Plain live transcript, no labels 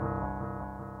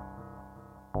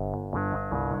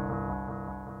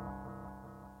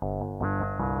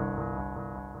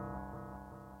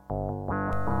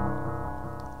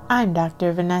I'm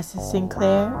Dr. Vanessa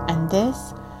Sinclair, and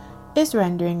this is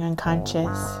Rendering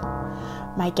Unconscious.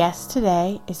 My guest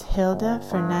today is Hilda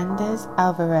Fernandez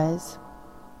Alvarez,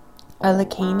 a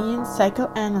Lacanian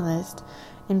psychoanalyst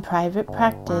in private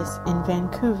practice in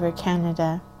Vancouver,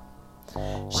 Canada.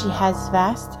 She has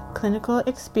vast clinical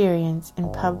experience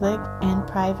in public and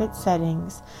private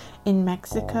settings in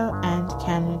Mexico and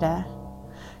Canada.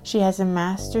 She has a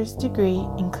master's degree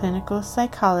in clinical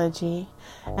psychology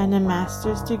and a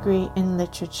master's degree in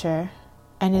literature,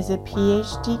 and is a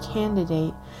PhD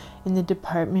candidate in the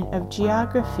Department of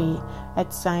Geography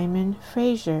at Simon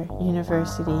Fraser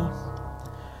University,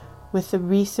 with a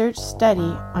research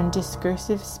study on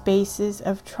discursive spaces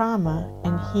of trauma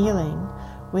and healing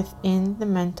within the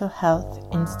mental health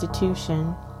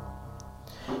institution.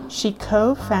 She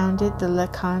co-founded the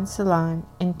Lacan Salon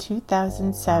in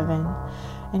 2007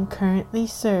 and currently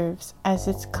serves as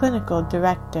its clinical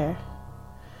director.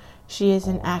 She is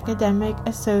an academic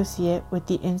associate with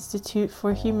the Institute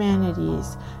for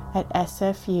Humanities at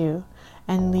SFU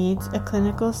and leads a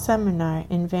clinical seminar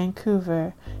in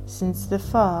Vancouver since the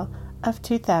fall of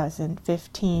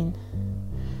 2015.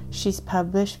 She's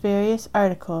published various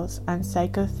articles on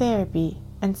psychotherapy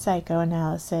and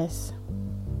psychoanalysis.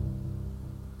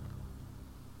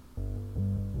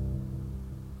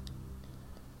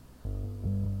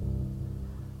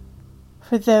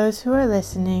 For those who are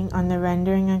listening on the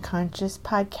Rendering Unconscious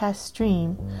podcast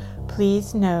stream,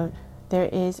 please note there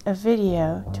is a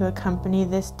video to accompany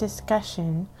this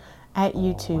discussion at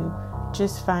YouTube.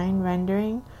 Just find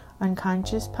Rendering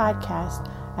Unconscious podcast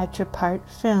at Trapart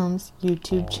Films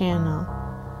YouTube channel.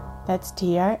 That's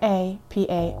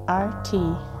TRAPART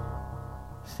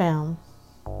film.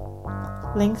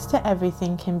 Links to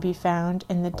everything can be found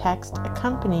in the text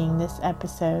accompanying this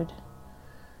episode.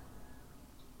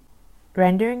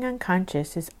 Rendering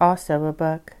Unconscious is also a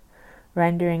book.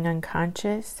 Rendering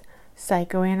Unconscious,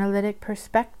 Psychoanalytic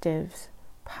Perspectives,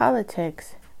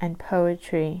 Politics, and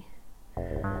Poetry.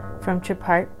 From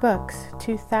Trapart Books,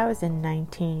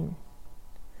 2019.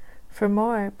 For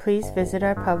more, please visit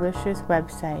our publisher's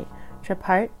website,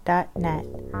 trapart.net.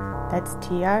 That's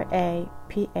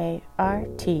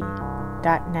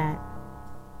TRAPART.net.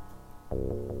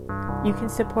 You can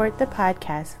support the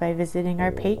podcast by visiting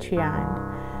our Patreon,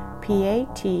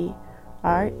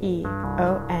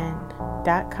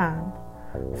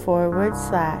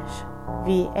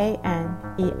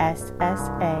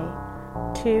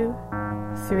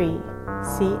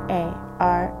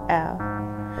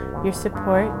 Your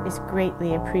support is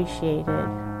greatly appreciated.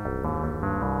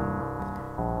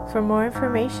 For more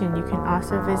information, you can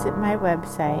also visit my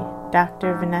website,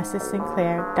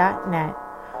 drvanessasinclair.net,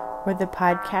 or the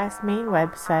podcast main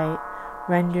website,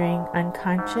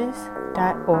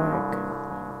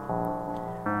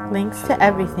 renderingunconscious.org. Links to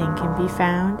everything can be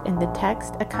found in the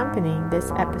text accompanying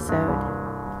this episode.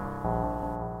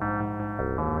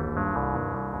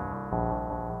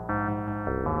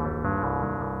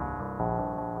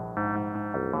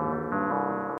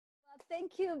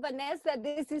 Thank you, Vanessa.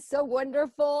 This is so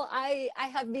wonderful. I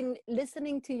have been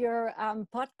listening to your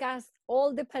podcast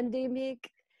all the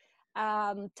pandemic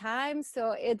time,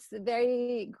 so it's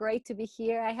very great to be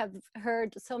here. I have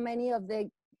heard so many of the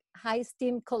high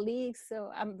esteemed colleagues, so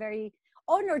I'm very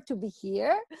honored to be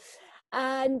here.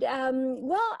 And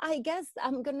well, I guess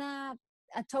I'm gonna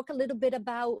talk a little bit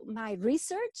about my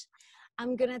research.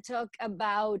 I'm gonna talk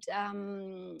about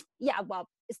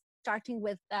starting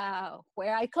with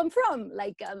where I come from.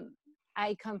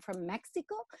 I come from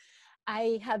Mexico.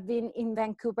 I have been in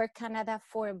Vancouver, Canada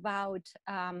for about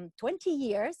 20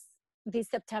 years. This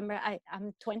September,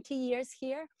 I'm 20 years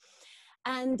here.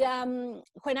 And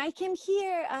when I came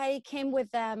here, I came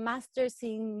with a master's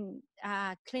in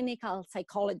clinical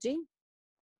psychology.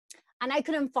 And I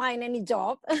couldn't find any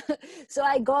job. So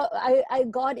I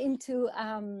got into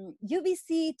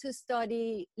UBC to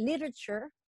study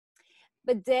literature.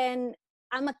 But then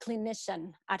I'm a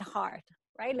clinician at heart,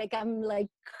 right? I'm 100%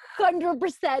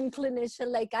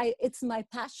 clinician. It's my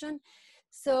passion.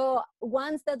 So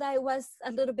once that I was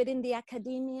a little bit in the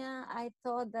academia, I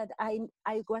thought that I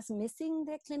was missing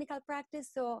the clinical practice.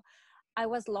 So I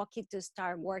was lucky to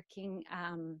start working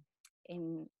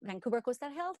in Vancouver Coastal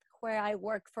Health, where I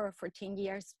worked for 14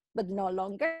 years, but no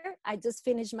longer. I just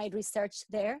finished my research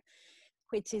there,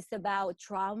 which is about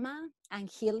trauma and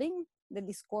healing, the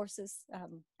discourses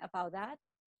about that.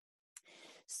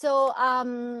 So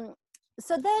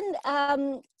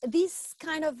then this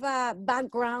kind of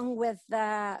background with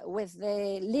the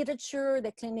literature,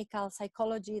 the clinical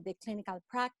psychology, the clinical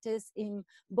practice in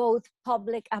both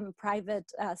public and private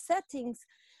settings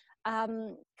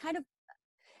kind of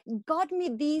got me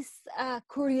this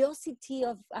curiosity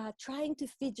of trying to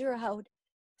figure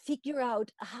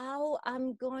out how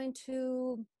I'm going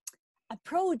to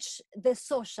approach the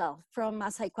social from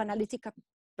a psychoanalytic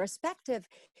perspective,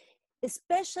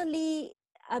 especially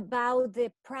about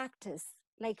the practice.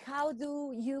 Like, how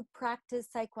do you practice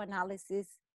psychoanalysis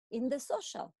in the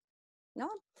social? No,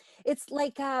 it's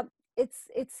like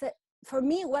for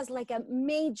me, it was like a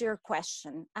major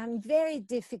question and very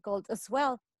difficult as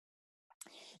well.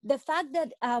 The fact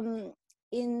that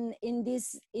in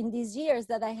these years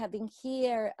that I have been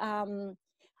here,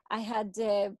 I had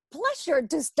the pleasure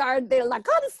to start the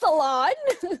Lacan Salon,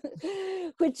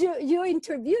 which you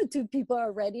interviewed two people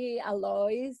already,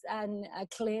 Alois and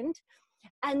Clint.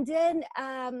 And then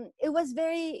it was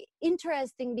very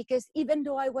interesting because even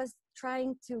though I was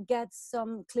trying to get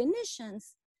some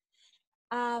clinicians,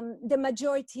 the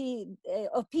majority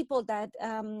of people that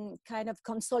kind of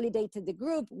consolidated the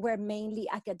group were mainly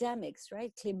academics,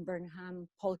 right? Clint Burnham,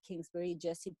 Paul Kingsbury,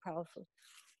 Jesse Proudfoot.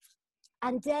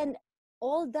 And then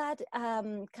all that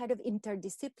kind of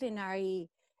interdisciplinary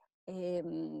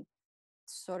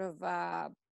sort of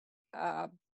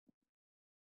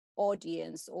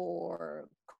audience or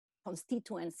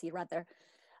constituency rather,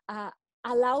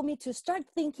 allow me to start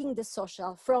thinking the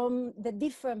social from the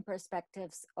different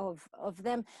perspectives of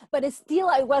them. But still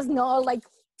I was not like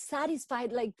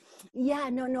satisfied, like, yeah,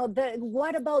 no,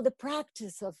 what about the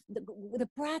practice of the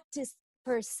practice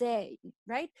per se,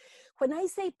 right? When I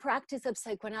say practice of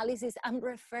psychoanalysis, I'm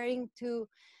referring to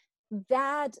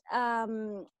that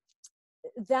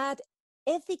that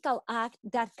ethical act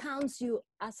that counts you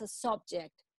as a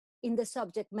subject in the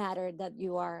subject matter that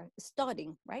you are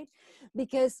studying, right?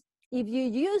 Because if you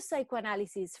use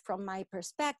psychoanalysis from my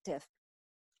perspective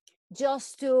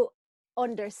just to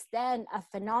understand a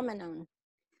phenomenon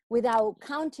without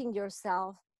counting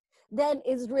yourself, then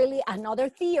it's really another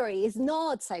theory. It's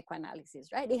not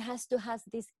psychoanalysis, right? It has to have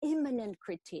this immanent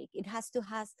critique. It has to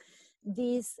have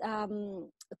this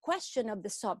question of the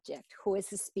subject who is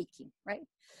speaking, right?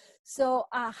 So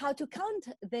how to count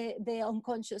the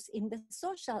unconscious in the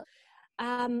social?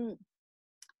 I'm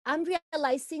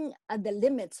realizing the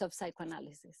limits of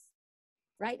psychoanalysis,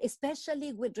 right?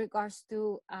 Especially with regards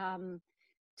to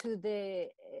the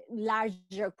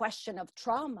larger question of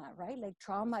trauma, right? Like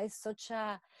trauma is such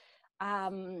a,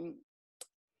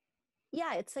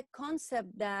 yeah, it's a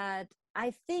concept that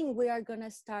I think we are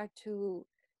gonna start to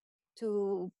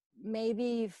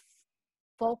maybe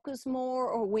focus more,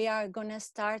 or we are gonna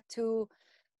start to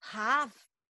have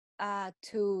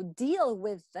to deal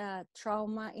with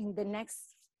trauma in the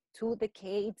next 2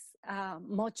 decades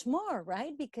much more,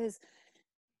 right? Because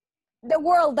the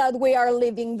world that we are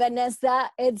living, Vanessa,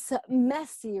 it's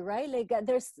messy, right? Like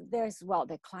there's well,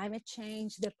 the climate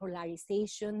change, the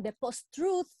polarization, the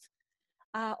post-truth,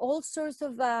 all sorts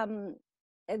of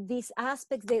these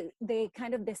aspects, the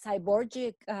kind of the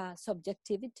cyborgic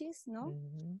subjectivities, no?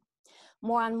 Mm-hmm.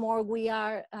 More and more we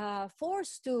are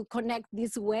forced to connect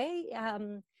this way.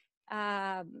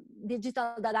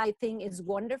 Digital, that I think is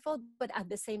wonderful, but at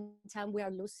the same time we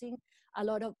are losing a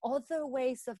lot of other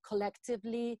ways of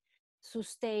collectively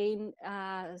sustain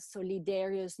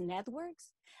solidarious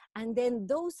networks. And then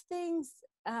those things,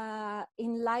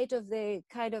 in light of the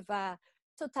kind of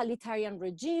totalitarian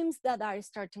regimes that are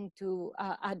starting to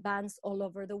advance all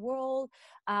over the world,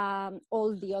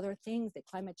 all the other things, the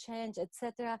climate change,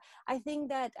 etc. I think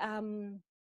that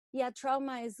yeah,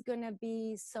 trauma is going to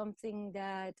be something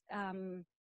that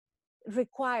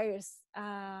requires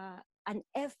an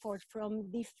effort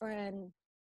from different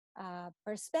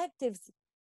perspectives.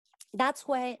 That's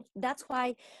why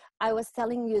I was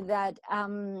telling you that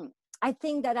I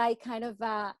think that I kind of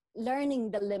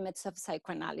learning the limits of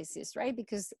psychoanalysis, right?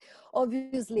 Because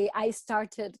obviously I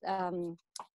started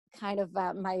kind of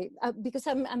my because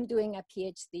I'm doing a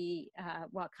PhD,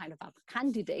 well, kind of a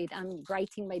candidate. I'm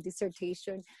writing my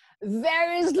dissertation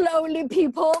very slowly,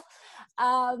 people,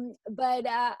 but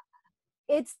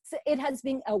it has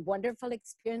been a wonderful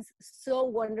experience, so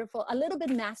wonderful, a little bit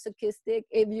masochistic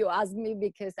if you ask me,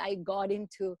 because I got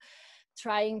into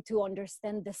trying to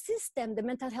understand the system, the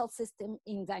mental health system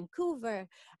in Vancouver.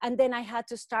 And then I had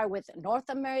to start with North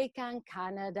America and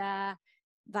Canada,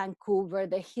 Vancouver,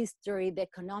 the history, the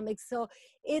economics. So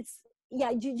it's,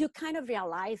 yeah, you kind of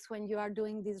realize when you are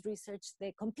doing this research,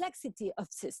 the complexity of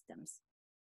systems.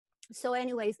 So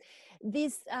anyways,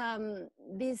 this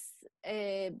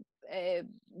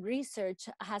research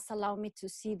has allowed me to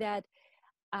see that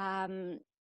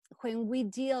when we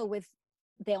deal with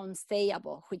the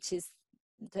unsayable, which is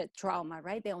the trauma,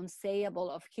 right? The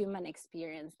unsayable of human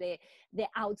experience, the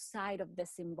outside of the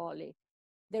symbolic.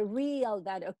 the real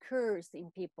that occurs in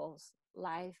people's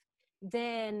life,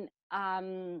 then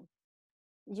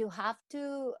you have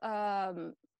to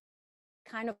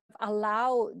kind of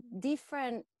allow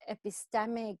different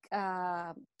epistemic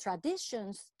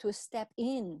traditions to step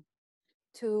in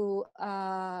to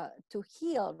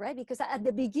heal, right? Because at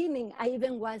the beginning, I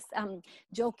even was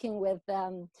joking with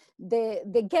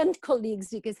the Ghent colleagues,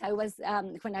 because I was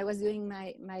when I was doing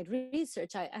my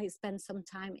research, I spent some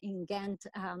time in Ghent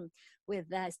with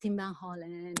Stijn Van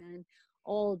Hollen and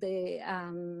all the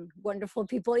wonderful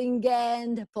people in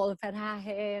Ghent, Paul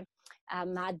Verhaeghe,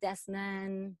 Matt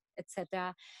Desmond,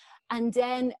 etc. And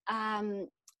then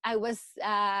I was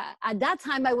at that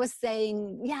time I was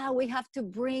saying, yeah, we have to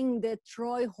bring the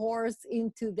Troy horse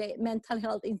into the mental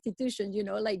health institution, you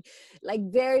know, like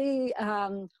very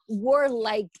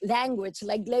word-like language,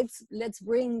 like let's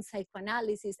bring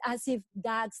psychoanalysis, as if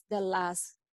that's the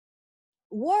last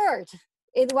word.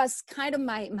 It was kind of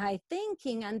my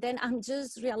thinking, and then I'm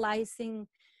just realizing,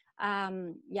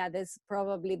 yeah, there's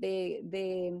probably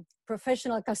the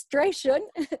professional castration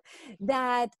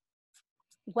that,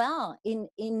 well, in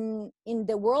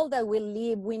the world that we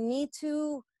live, we need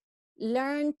to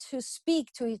learn to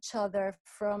speak to each other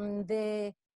from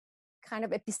the kind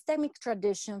of epistemic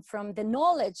tradition, from the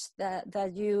knowledge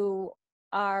that you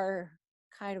are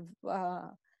kind of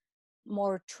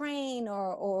more trained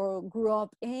or grew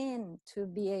up in, to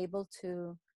be able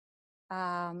to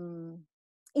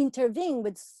intervene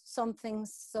with something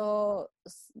so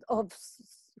of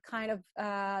kind of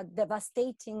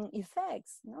devastating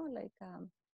effects, you know,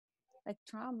 like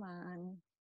trauma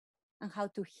and how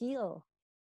to heal.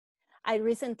 I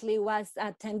recently was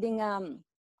attending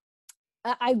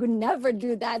I would never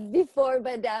do that before,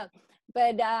 but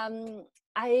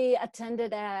I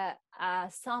attended a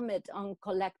summit on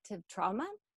collective trauma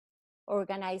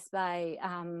organized by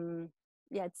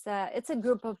yeah, it's a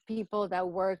group of people that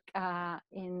work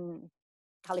in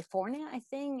California, I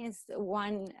think, is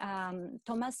one.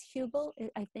 Thomas Hubel,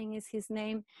 I think is his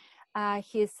name.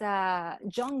 He's a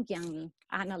Jungian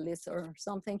analyst or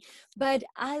something. But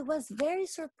I was very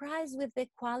surprised with the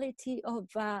quality of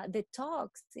the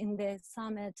talks in the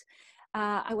summit.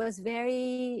 I was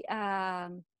very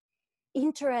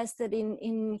interested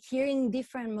in hearing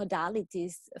different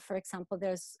modalities. For example,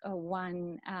 there's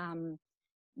one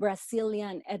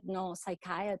Brazilian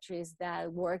ethnopsychiatrist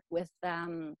that worked with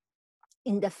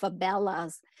in the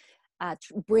favelas,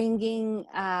 bringing,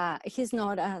 he's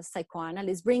not a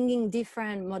psychoanalyst, bringing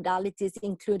different modalities,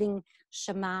 including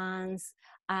shamans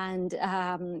and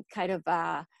kind of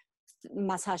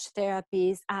massage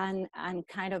therapies and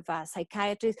kind of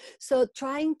psychiatrists. So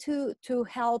trying to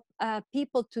help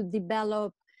people to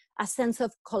develop a sense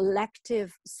of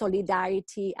collective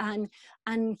solidarity and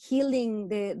healing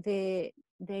the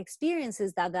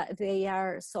experiences that they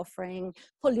are suffering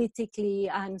politically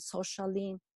and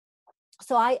socially.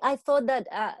 So I thought that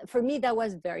for me, that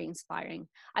was very inspiring.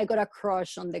 I got a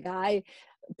crush on the guy.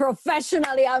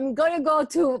 Professionally, I'm going to go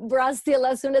to Brazil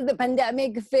as soon as the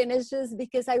pandemic finishes,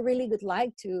 because I really would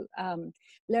like to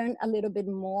learn a little bit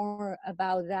more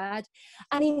about that.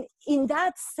 And in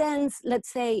that sense, let's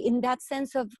say, in that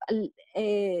sense of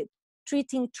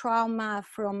treating trauma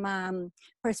from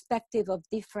perspective of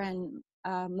different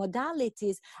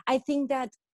modalities, I think that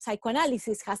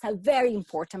psychoanalysis has a very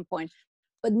important point,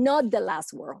 but not the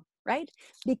last word, right?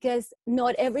 Because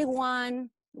not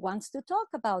everyone wants to talk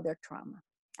about their trauma.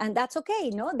 And that's okay,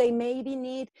 no? They maybe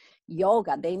need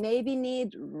yoga, they maybe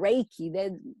need Reiki,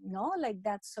 they, no, like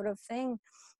that sort of thing.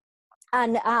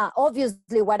 And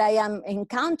obviously what I am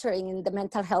encountering in the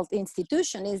mental health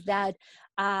institution is that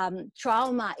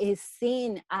trauma is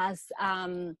seen as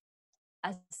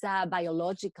a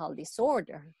biological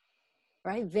disorder,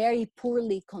 right? Very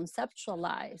poorly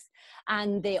conceptualized.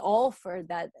 And they offer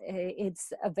that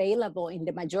it's available in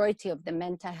the majority of the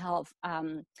mental health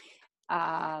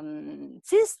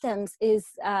systems is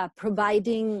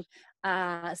providing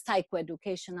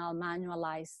psychoeducational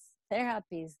manualized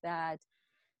therapies that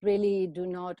really do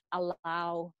not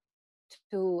allow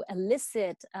to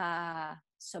elicit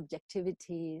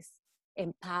subjectivities,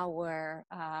 empower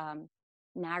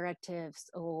narratives,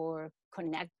 or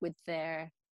connect with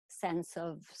their sense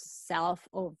of self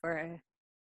over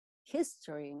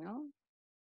history, you know?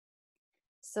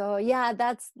 So yeah,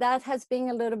 that has been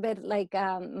a little bit like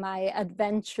my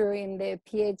adventure in the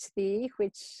PhD,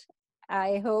 which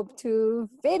I hope to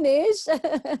finish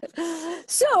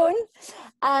soon.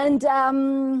 And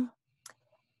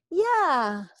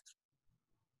yeah,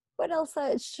 what else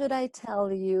should I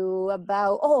tell you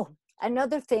about? Oh,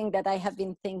 another thing that I have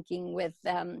been thinking with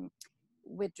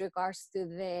regards to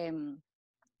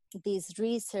this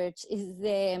research is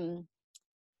the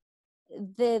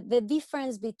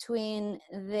difference between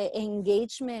the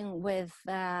engagement with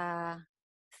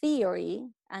theory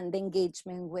and the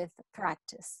engagement with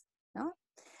practice. No,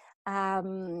 I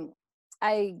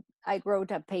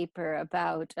wrote a paper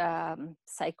about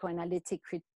psychoanalytic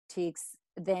critiques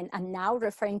then and now,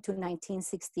 referring to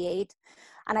 1968,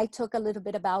 and I talk a little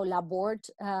bit about Laborde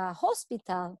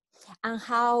Hospital and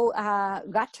how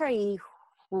Guattari,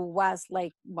 who was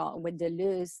like, well, with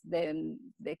Deleuze, the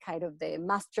kind of the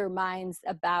masterminds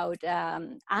about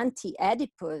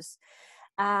anti-Oedipus,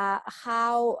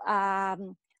 how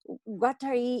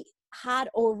Guattari had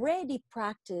already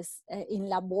practiced in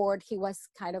Laborde. He was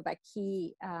kind of a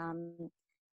key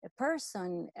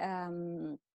person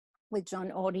with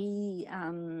John Ori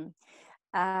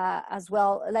as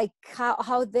well, like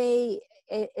how they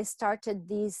started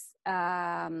this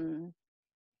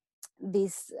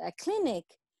clinic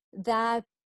that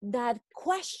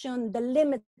questioned the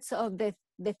limits of the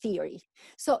theory.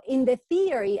 So in the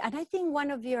theory, and I think one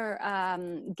of your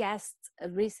guests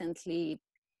recently,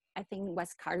 I think it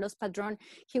was Carlos Padron,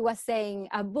 he was saying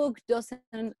a book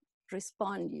doesn't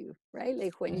respond you, right?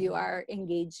 Like when you are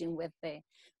engaging with the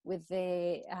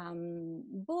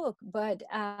book, but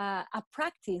a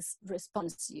practice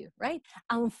responds you, right?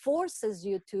 And forces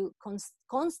you to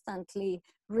constantly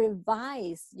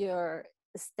revise your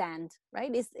stand,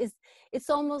 right? It's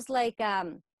almost like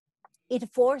it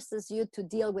forces you to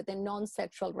deal with a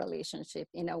non-sexual relationship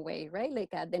in a way, right?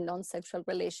 Like the non-sexual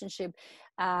relationship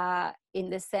in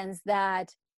the sense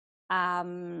that I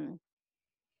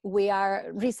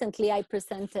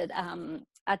presented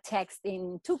a text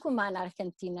in Tucumán,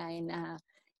 Argentina,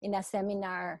 in a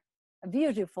seminar, a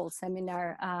beautiful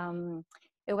seminar.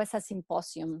 It was a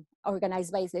symposium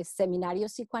organized by the Seminario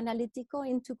Psicoanalítico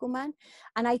in Tucumán.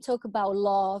 And I talk about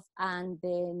love and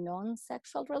the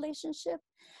non-sexual relationship.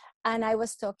 And I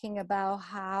was talking about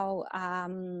how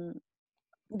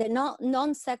the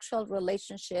non-sexual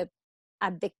relationship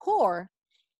at the core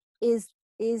is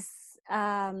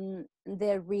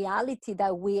the reality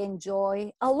that we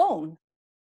enjoy alone,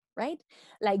 right?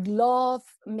 Like love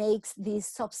makes this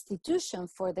substitution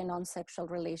for the non-sexual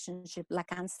relationship,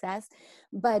 Lacan says,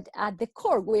 but at the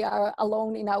core, we are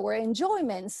alone in our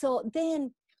enjoyment. So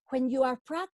then when you are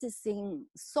practicing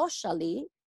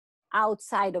socially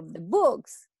outside of the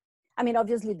books, I mean,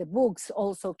 obviously the books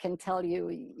also can tell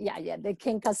you, yeah, they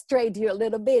can castrate you a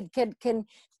little bit, can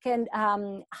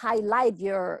highlight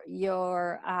your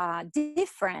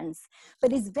difference,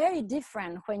 but it's very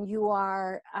different when you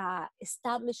are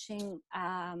establishing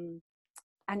an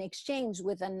exchange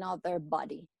with another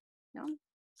body, you know?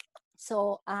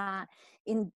 So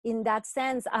in that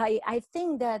sense, I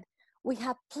think that we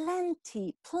have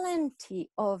plenty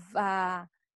of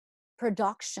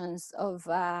productions of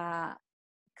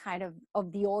kind of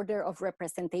the order of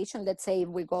representation. Let's say if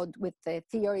we go with the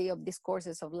theory of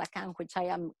discourses of Lacan, which I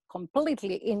am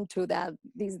completely into that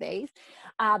these days,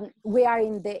 we are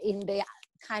in the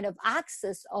kind of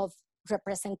axis of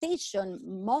representation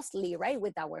mostly, right,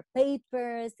 with our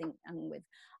papers and with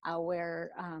our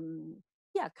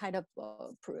kind of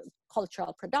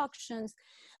cultural productions.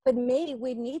 But maybe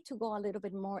we need to go a little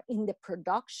bit more in the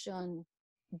production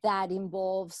that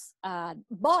involves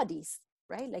bodies,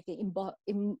 right? Like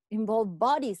involve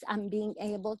bodies and being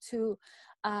able to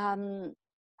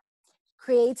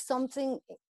create something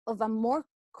of a more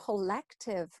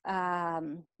collective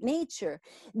nature.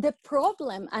 The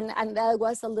problem, and that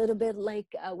was a little bit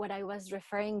like what I was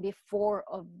referring before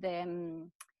of the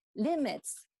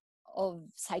limits of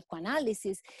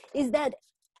psychoanalysis, is that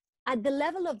at the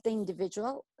level of the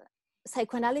individual,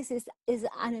 psychoanalysis is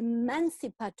an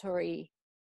emancipatory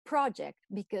project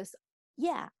because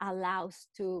allows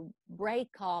to break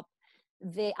up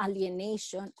the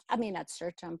alienation. I mean, at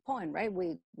certain point, right,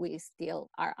 we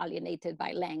still are alienated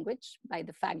by language, by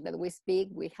the fact that we speak,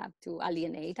 we have to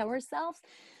alienate ourselves,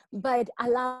 but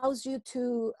allows you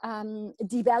to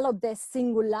develop the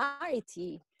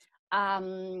singularity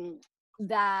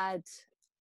that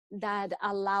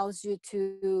allows you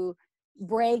to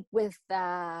break with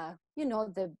the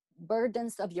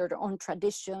burdens of your own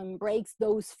tradition, breaks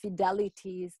those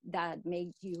fidelities that make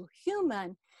you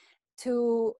human,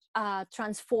 to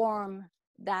transform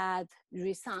that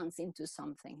resonance into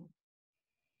something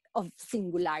of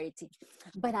singularity.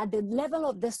 But at the level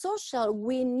of the social,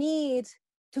 we need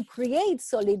to create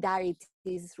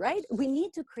solidarities, right? We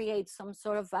need to create some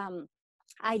sort of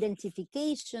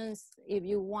identifications, if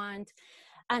you want.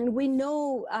 And we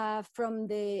know from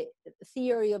the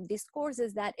theory of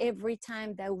discourses that every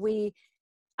time that we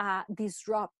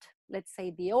disrupt, let's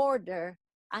say, the order,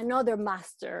 another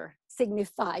master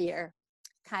signifier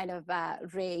kind of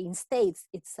reinstates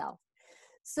itself.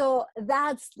 So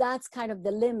that's kind of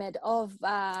the limit of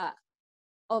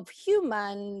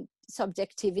human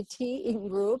subjectivity in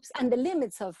groups, and the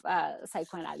limits of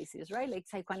psychoanalysis, right? Like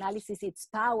psychoanalysis, its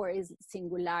power is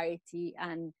singularity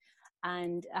and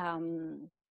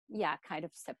yeah, kind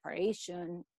of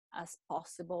separation as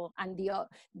possible, and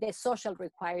the social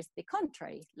requires the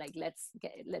contrary, like let's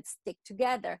stick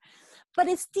together. But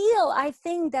it's still, I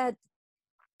think that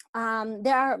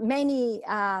there are many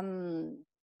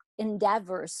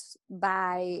endeavors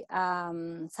by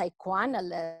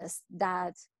psychoanalysts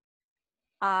that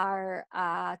are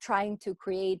trying to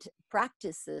create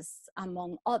practices,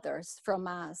 among others, from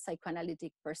a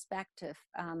psychoanalytic perspective.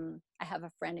 I have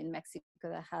a friend in Mexico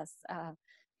that has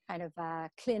kind of a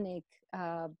clinic,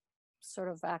 sort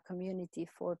of a community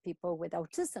for people with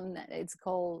autism. It's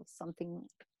called something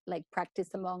like Practice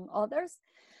Among Others.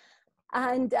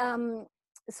 And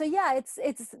so yeah,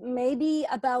 it's maybe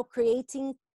about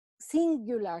creating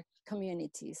singular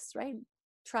communities, right?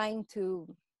 Trying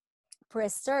to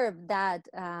preserve that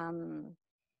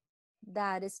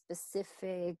that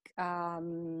specific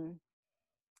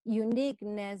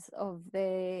uniqueness of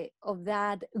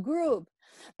that group.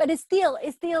 But it's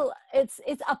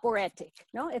aporetic,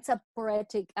 no? It's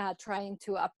aporetic, trying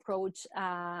to approach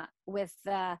with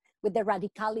the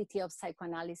radicality of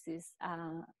psychoanalysis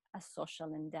a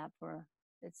social endeavor.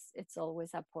 It's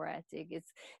always aporetic.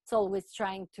 It's always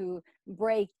trying to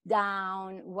break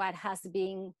down what has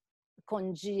been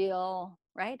congealed,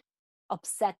 right?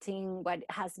 Upsetting what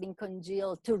has been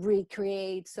congealed to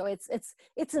recreate. So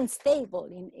it's unstable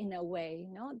in a way,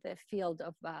 you know, the field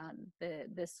of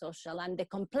the social, and the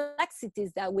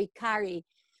complexities that we carry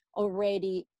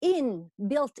already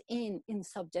built in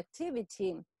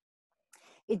subjectivity.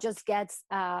 It just gets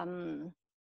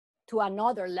to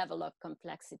another level of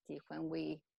complexity when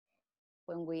we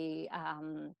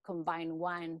combine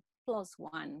 1 +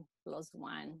 1 +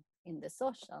 1 in the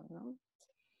social, no?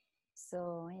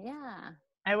 So yeah,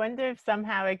 I wonder if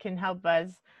somehow it can help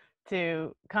us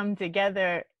to come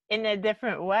together in a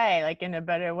different way, like in a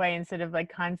better way, instead of like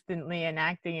constantly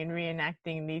enacting and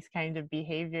reenacting these kind of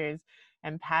behaviors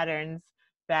and patterns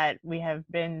that we have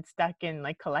been stuck in,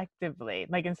 like collectively.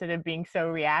 Like instead of being so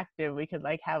reactive, we could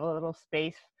like have a little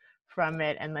space from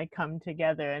it and like come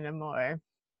together in a more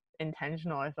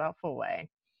intentional or thoughtful way.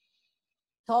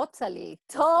 Totally.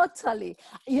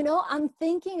 You know, I'm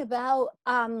thinking about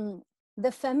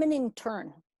the feminine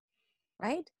turn,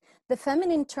 right? The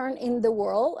feminine turn in the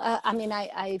world. I mean,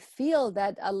 I feel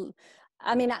that,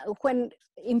 when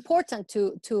important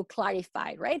to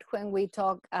clarify, right? When we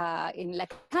talk in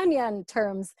Lacanian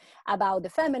terms about the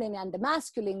feminine and the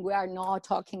masculine, we are not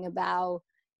talking about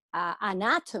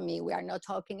anatomy. We are not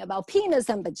talking about penis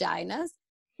and vaginas.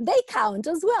 They count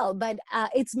as well, but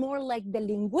it's more like the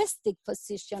linguistic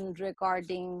position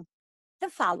regarding the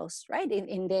phallus, right?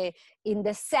 In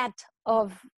the set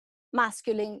of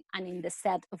masculine and in the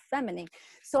set of feminine.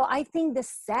 So I think the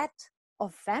set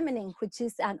of feminine, which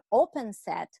is an open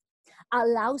set,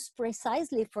 allows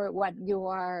precisely for what you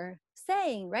are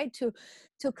saying, right? To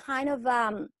kind of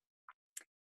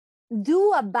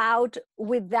do about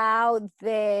without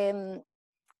the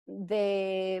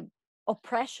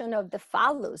oppression of the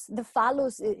phallus. The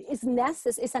phallus is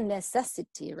a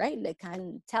necessity, right? Like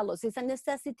can tell us it's a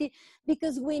necessity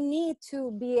because we need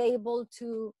to be able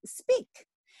to speak.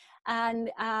 And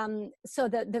so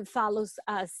the phallus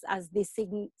as the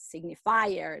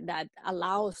signifier that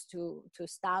allows to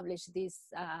establish this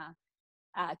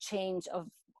change of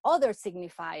other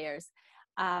signifiers,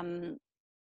 and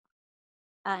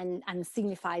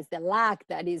signifies the lack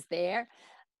that is there.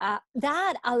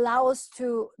 That allows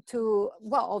to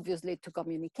well, obviously to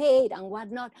communicate and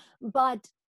whatnot, but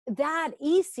that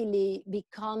easily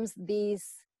becomes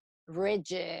this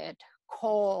rigid,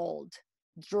 cold,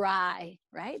 dry,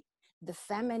 right? The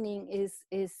feminine is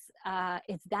it's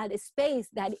that space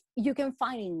that you can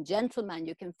find in gentlemen,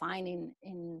 you can find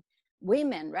in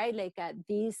women, right? Like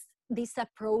this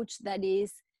approach that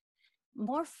is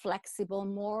more flexible,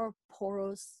 more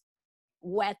porous,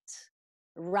 wet,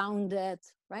 rounded,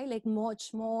 right? Like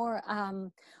much more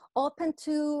open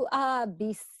to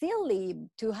be silly,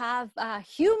 to have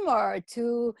humor,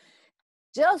 to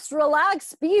just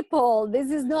relax people.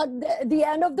 This is not the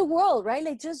end of the world, right?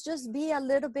 Like just be a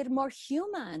little bit more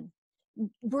human,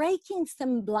 breaking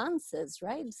semblances,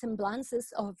 right?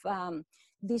 Semblances of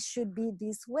this should be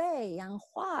this way and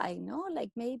why, no?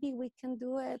 Like maybe we can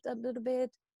do it a little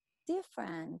bit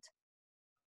different,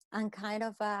 and kind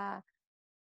of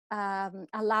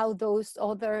allow those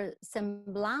other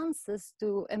semblances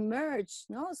to emerge.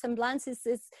 No, semblances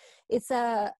is it's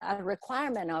a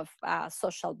requirement of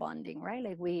social bonding, right?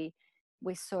 Like we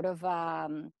sort of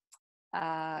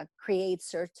create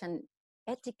certain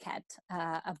etiquette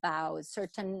about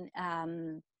certain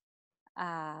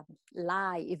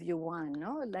lie, if you want,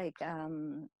 no, like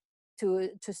to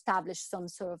establish some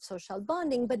sort of social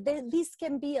bonding. But this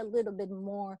can be a little bit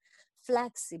more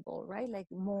flexible, right? Like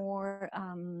more,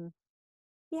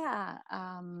 yeah,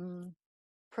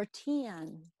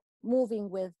 protean, moving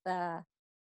with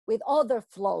other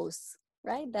flows,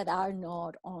 right? That are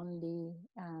not only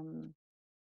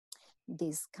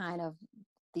this kind of,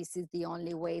 this is the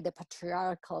only way, the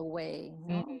patriarchal way,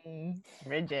 no?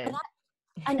 Rigid.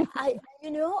 And I, you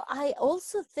know, I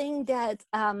also think that,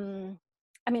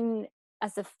 I mean,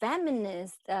 as a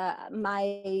feminist,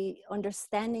 my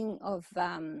understanding of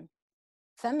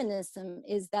feminism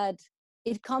is that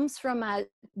it comes from a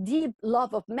deep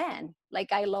love of men.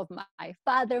 Like I love my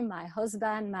father, my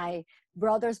husband, my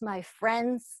brothers, my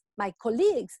friends, my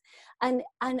colleagues, and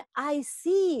I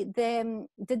see the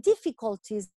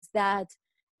difficulties that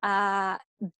now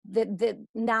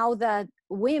that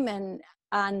women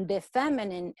and the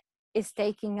feminine is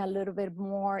taking a little bit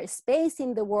more space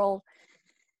in the world.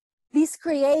 This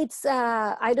creates,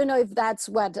 I don't know if that's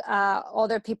what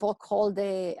other people call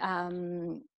the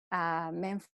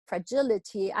men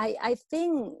fragility. I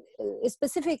think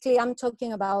specifically I'm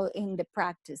talking about in the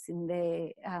practice, in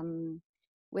the,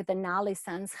 with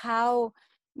analysis, how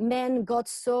men got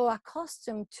so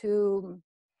accustomed to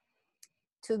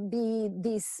be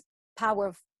these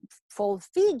powerful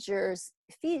figures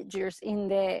in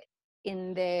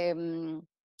the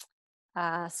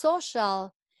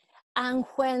social. And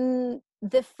when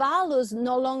the phallus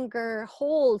no longer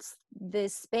holds the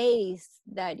space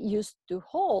that used to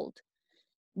hold,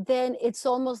 then it's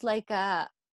almost like a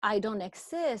I don't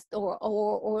exist, or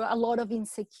a lot of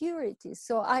insecurity.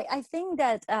 So I think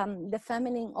that the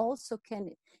feminine also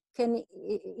can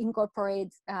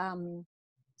incorporate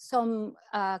some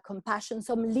compassion,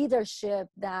 some leadership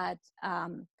that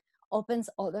opens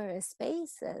other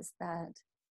spaces that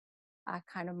are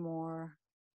kind of more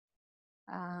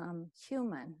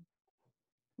human,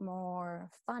 more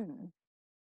fun,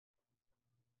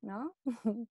 no?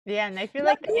 Yeah, and I feel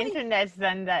Not like the doing, internet's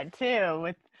done that too,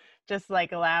 with just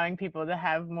like allowing people to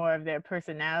have more of their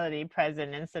personality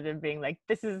present instead of being like,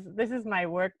 this is my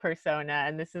work persona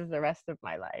and this is the rest of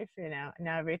my life, you know.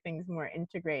 Now everything's more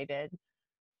integrated.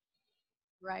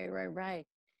 right.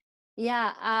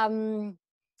 Yeah,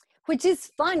 which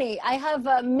is funny. I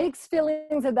have mixed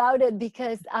feelings about it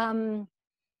because,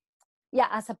 yeah,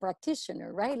 as a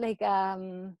practitioner, right? Like,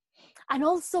 and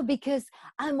also because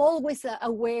I'm always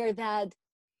aware that,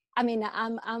 I mean,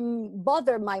 I'm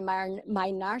bothered by my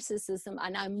narcissism,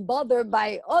 and I'm bothered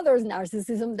by others'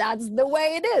 narcissism. That's the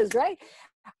way it is, right?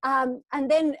 And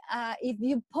then if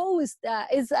you post,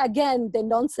 it's again the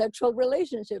non-sexual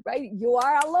relationship, right? You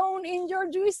are alone in your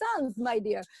jouissance, my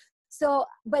dear. So,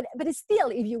 but it's still,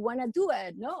 if you want to do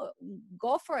it, no,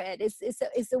 go for it.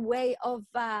 It's a way of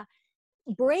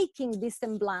breaking these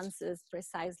semblances,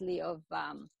 precisely, of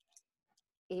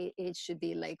it should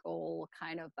be like all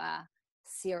kind of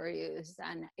serious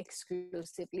and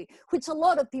exclusively, which a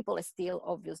lot of people still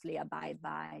obviously abide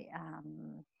by,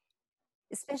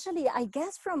 especially, I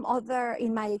guess, from other,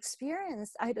 in my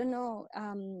experience, I don't know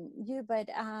you, but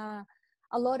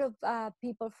a lot of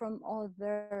people from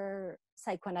other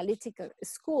psychoanalytic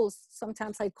schools,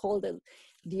 sometimes I call them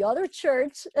the other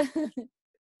church.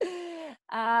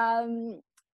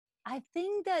 I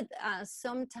think that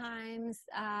sometimes,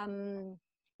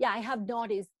 yeah, I have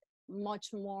noticed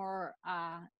much more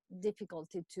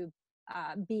difficulty to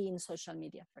be in social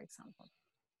media, for example,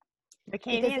 The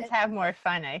because Canians have more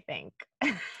fun, I think.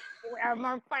 we are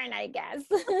more fun, I guess.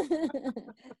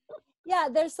 Yeah,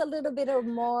 there's a little bit of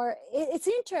more. It's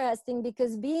interesting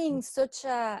because being such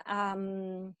a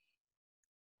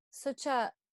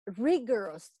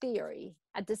rigorous theory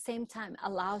at the same time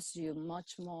allows you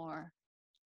much more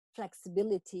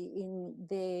flexibility in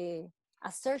the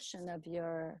assertion of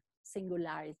your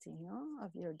singularity, no,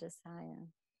 of your desire.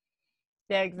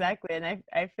 Yeah, exactly. And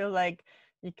I feel like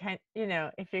you can't, you know,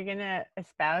 if you're gonna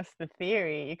espouse the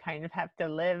theory, you kind of have to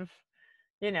live,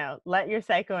 you know, let your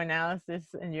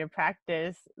psychoanalysis and your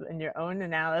practice and your own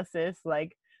analysis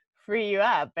like free you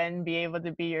up and be able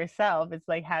to be yourself. It's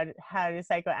like how do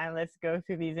psychoanalysts go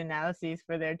through these analyses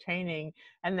for their training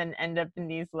and then end up in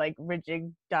these like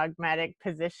rigid dogmatic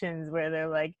positions where they're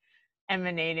like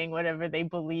emanating whatever they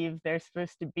believe they're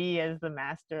supposed to be as the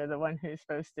master, the one who's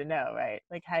supposed to know, right?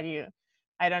 Like how do you,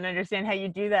 I don't understand how you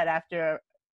do that after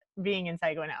being in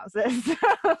psychoanalysis.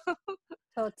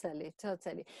 Totally,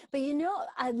 totally. But you know,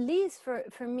 at least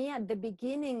for me at the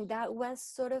beginning, that was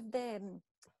sort of the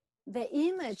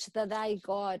image that I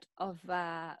got of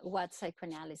what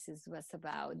psychoanalysis was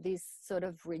about, this sort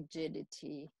of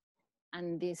rigidity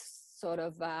and this sort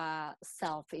of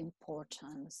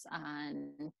self-importance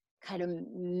and kind of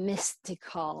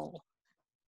mystical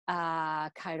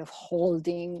kind of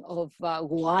holding of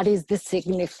what is the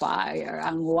signifier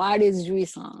and what is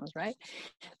jouissance, right?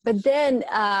 But then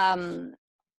I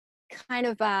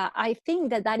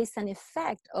think that is an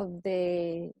effect of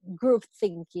the group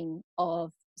thinking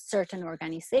of certain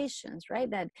organizations, right?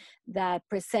 That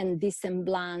present this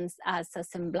semblance as a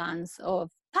semblance of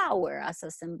power, as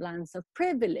a semblance of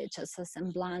privilege, as a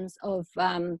semblance of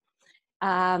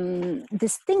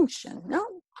distinction, no?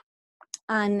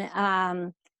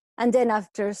 And then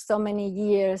after so many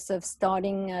years of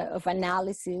studying of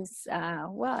analysis,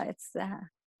 it's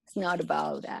not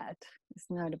about that. It's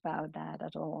not about that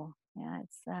at all.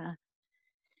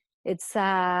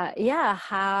 Yeah,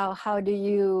 how do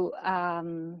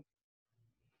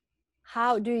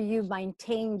you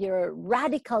maintain your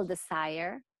radical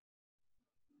desire,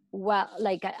 well,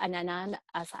 like as an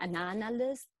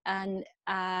analyst, and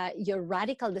your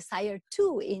radical desire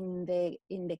too in the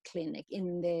clinic,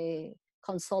 in the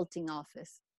consulting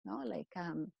office, you know, like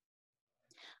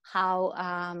how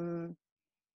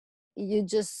you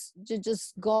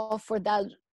just go for that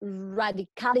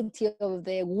radicality of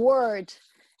the word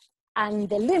and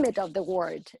the limit of the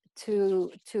word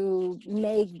to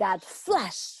make that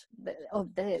flesh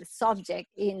of the subject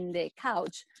in the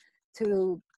couch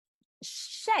to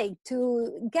shake,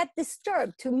 to get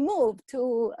disturbed, to move,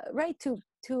 to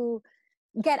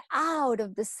get out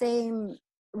of the same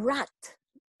rut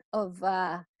of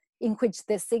in which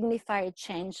the signifier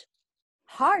change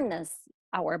harness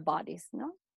our bodies,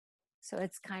 no? So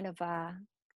it's kind of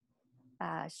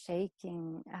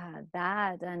shaking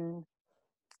that. And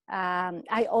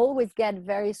I always get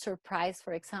very surprised,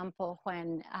 for example,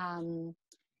 when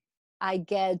I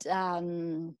get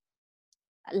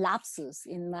lapses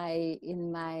in my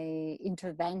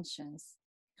interventions,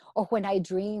 or when I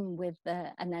dream with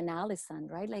an analysand,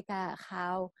 right? Like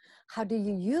how do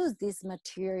you use this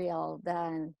material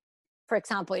then? For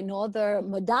example, in other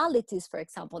modalities, for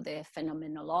example, the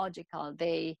phenomenological,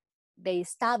 they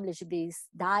establish these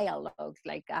dialogues,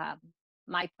 like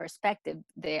my perspective,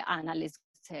 the analyst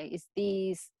would say, is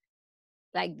this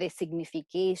like the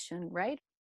signification, right?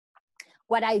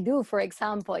 What I do, for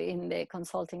example, in the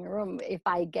consulting room, if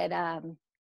I get a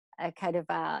kind of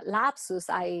a lapsus,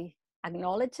 I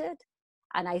acknowledge it.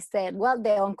 And I said, well,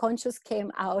 the unconscious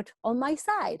came out on my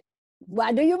side.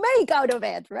 What do you make out of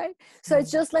it, right? So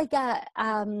it's just like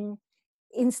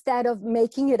instead of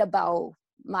making it about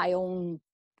my own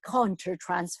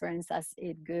counter-transference, as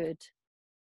it could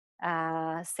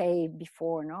say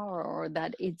before, no? Or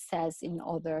that it says in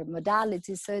other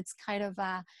modalities. So it's kind of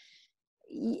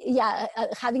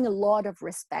having a lot of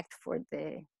respect for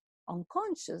the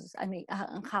unconscious. I mean,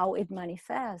 how it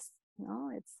manifests.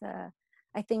 No, it's.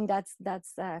 I think that's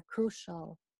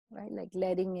crucial, right? Like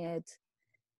letting it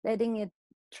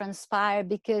transpire,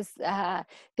 because the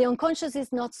unconscious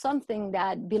is not something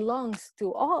that belongs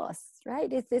to us,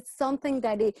 right? It's something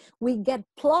that we get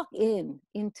plugged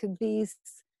into this.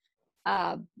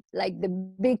 Like the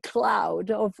big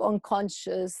cloud of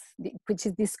unconscious, which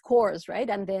is discourse, right?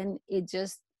 And then it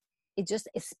just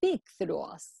speaks through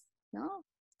us, no?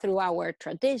 Through our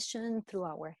tradition, through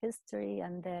our history,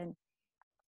 and then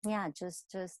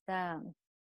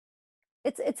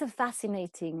it's a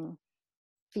fascinating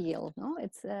field, no?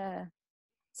 It's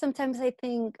sometimes I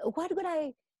think, what would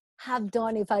I have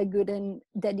done if I couldn't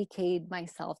dedicate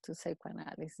myself to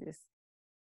psychoanalysis?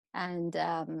 And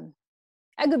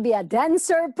I could be a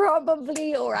dancer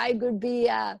probably, or I could be,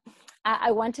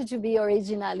 I wanted to be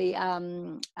originally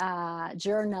a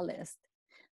journalist,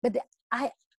 but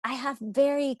I have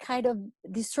very kind of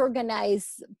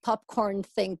disorganized popcorn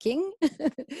thinking.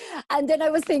 And then I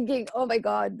was thinking, oh my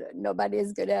God, nobody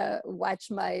is gonna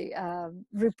watch my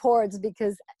reports,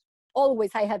 because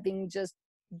always I have been just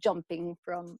jumping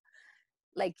from,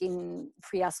 like, in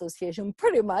free association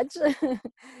pretty much.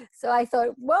 So I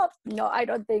thought, well, no, I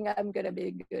don't think I'm gonna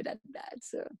be good at that.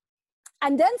 So,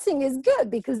 and dancing is good,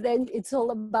 because then it's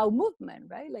all about movement,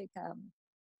 right? Like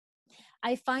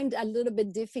I find a little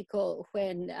bit difficult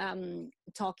when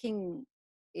talking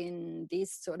in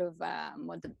these sort of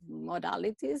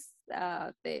modalities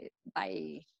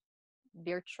by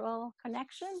virtual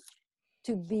connection,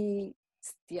 to be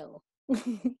still.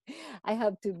 I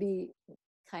have to be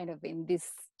kind of in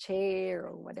this chair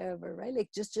or whatever, right?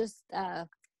 Like just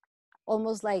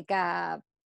almost like yeah,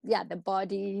 the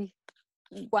body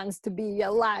wants to be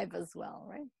alive as well,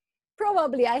 right?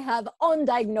 Probably I have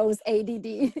undiagnosed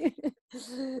ADD,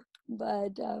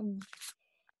 but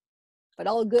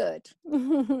all good.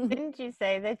 Didn't you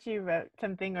say that you wrote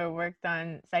something or worked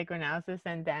on psychoanalysis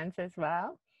and dance as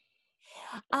well?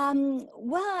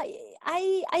 Well,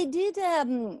 I did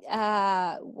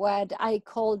what I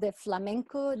call the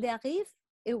Flamenco de Arif.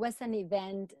 It was an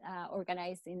event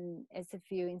organized in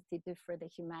SFU, Institute for the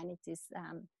Humanities,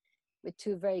 with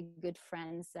two very good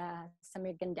friends,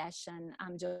 Samir Gandesh and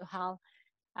Amjo Hal,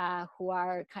 who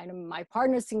are kind of my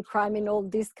partners in crime in all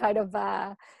these kind of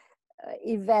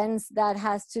events that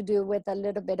has to do with a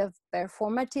little bit of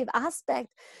performative aspect.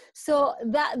 So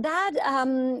that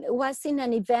was in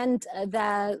an event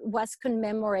that was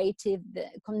commemorating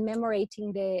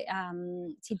the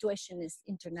Situationist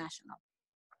International.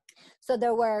 So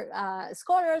there were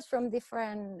scholars from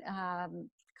different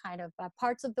kind of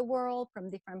parts of the world,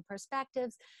 from different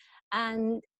perspectives.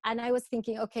 And I was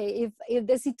thinking, okay, if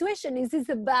the situation is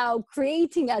about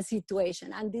creating a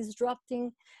situation and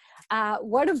disrupting,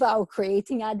 what about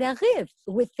creating a dérive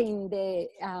within the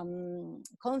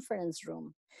conference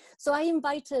room? So I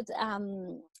invited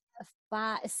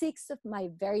 6 of my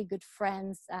very good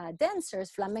friends, dancers,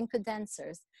 flamenco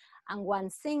dancers, and one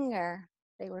singer.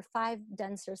 They were 5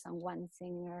 dancers and 1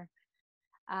 singer.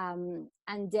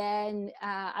 And then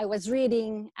I was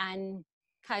reading, and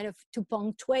kind of to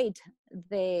punctuate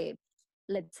the,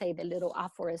 let's say, the little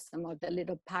aphorism or the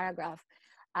little paragraph,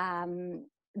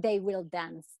 they will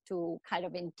dance to kind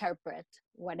of interpret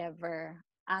whatever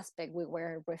aspect we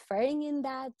were referring in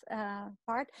that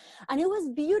part. And it was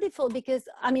beautiful because,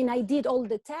 I mean, I did all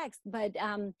the text, but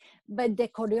the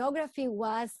choreography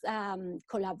was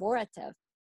collaborative.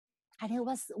 And it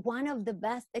was one of the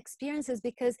best experiences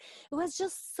because it was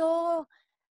just so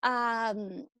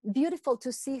beautiful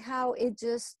to see how it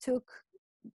just took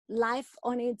life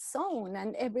on its own,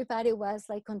 and everybody was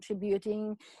like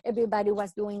contributing, everybody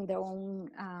was doing their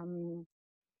own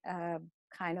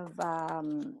kind of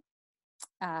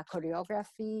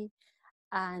choreography,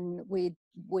 and we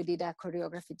did a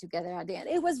choreography together at the end.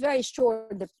 It was very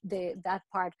short, that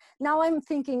part. Now I'm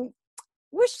thinking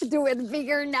we should do it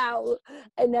bigger now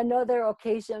in another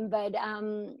occasion, but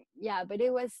yeah, but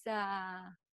it was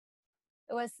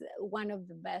one of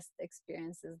the best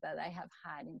experiences that I have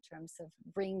had in terms of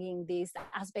bringing this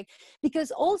aspect,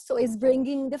 because also it's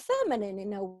bringing the feminine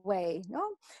in a way.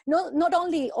 Not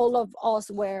only all of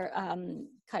us were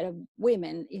kind of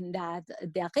women in that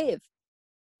dérive,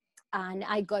 and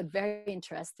I got very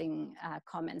interesting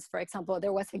comments. For example,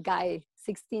 there was a guy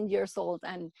 16 years old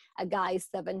and a guy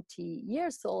 70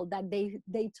 years old that they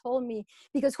told me,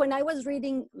 because when I was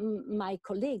reading, my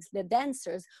colleagues, the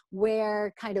dancers,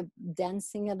 were kind of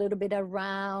dancing a little bit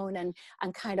around and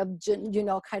kind of,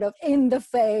 kind of in the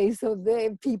face of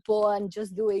the people and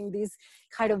just doing these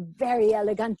kind of very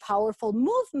elegant, powerful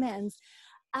movements.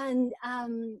 And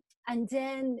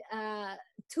then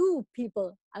 2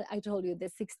 people, I told you, the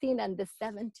 16 and the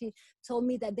 70, told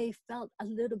me that they felt a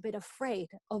little bit afraid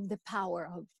of the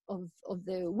power of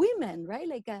the women, right?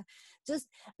 Like just,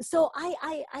 so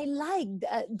I liked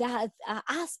that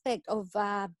aspect of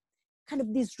kind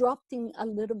of disrupting a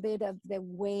little bit of the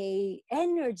way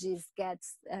energies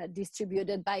gets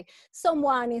distributed by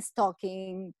someone is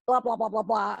talking, blah, blah, blah, blah,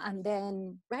 blah, and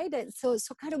then, right? So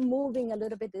kind of moving a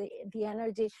little bit the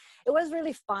energy. It was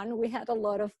really fun. We had a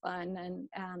lot of fun, and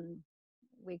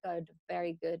we got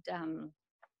very good,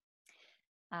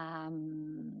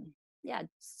 yeah,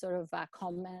 sort of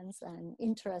comments and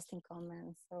interesting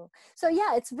comments. So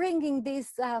yeah, it's bringing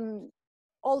this,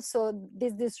 also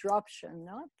this disruption,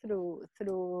 no, through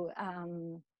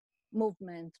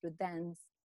movement, through dance.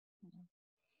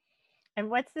 And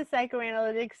what's the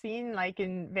psychoanalytic scene like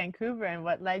in Vancouver, and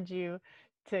what led you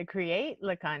to create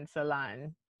Lacan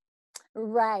Salon?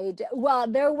 Right. Well,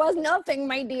 there was nothing,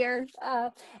 my dear.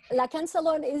 Lacan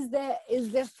Salon is the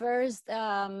first.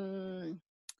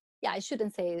 Yeah, I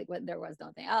shouldn't say there was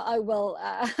nothing. I will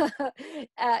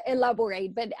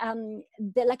elaborate. But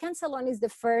the Lacan Salon is the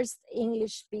first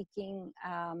English-speaking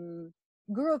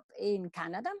group in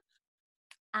Canada,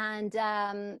 and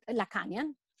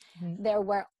Lacanian. Mm-hmm. There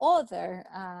were other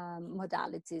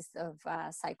modalities of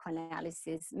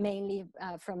psychoanalysis, mainly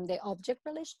from the object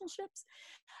relationships.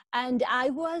 And I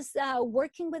was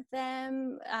working with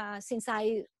them since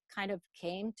I kind of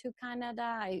came to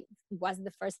Canada. It was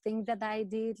the first thing that I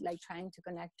did, like trying to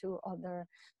connect to other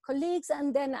colleagues.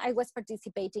 And then I was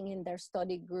participating in their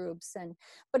study groups.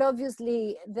 But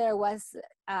obviously there was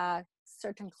a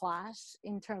certain clash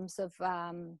in terms of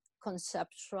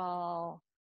conceptual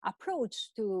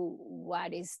approach to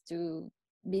what is to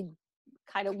be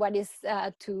kind of what is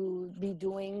to be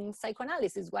doing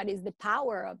psychoanalysis, what is the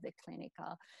power of the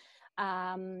clinical.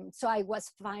 So I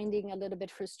was finding a little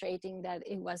bit frustrating that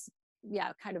it was,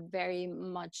 kind of very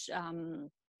much,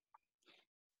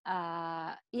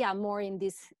 more in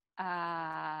this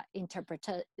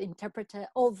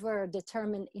over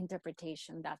determined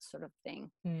interpretation, that sort of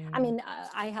thing. I mean,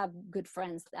 I have good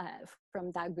friends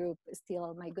from that group,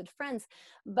 still my good friends,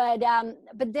 but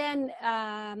then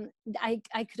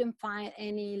I couldn't find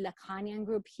any Lacanian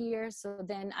group here. So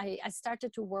then I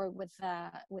started to work with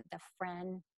a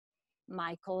friend,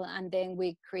 Michael, and then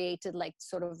we created like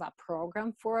sort of a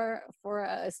program for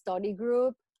a study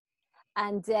group.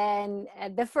 And then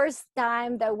the first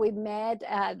time that we met,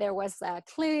 there was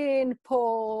Clint,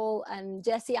 Paul, and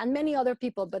Jesse, and many other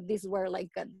people, but these were like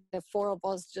the four of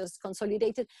us just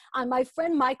consolidated. And my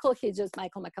friend Michael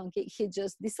McConkie, he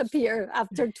just disappeared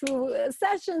after 2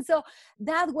 sessions. So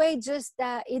that way, just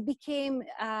it became,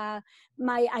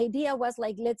 my idea was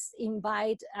like, let's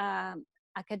invite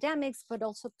academics, but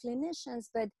also clinicians.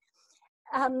 But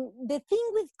the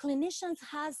thing with clinicians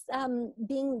has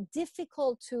been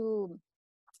difficult to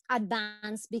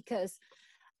advance because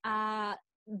the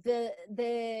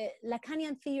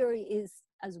Lacanian theory is,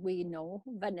 as we know,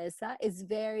 Vanessa, is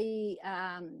very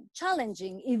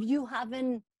challenging if you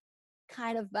haven't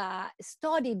kind of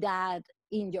studied that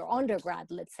in your undergrad,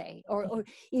 let's say, or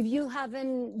if you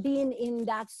haven't been in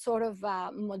that sort of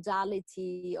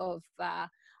modality of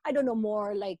I don't know,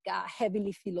 more like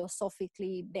heavily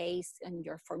philosophically based in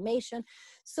your formation.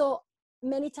 So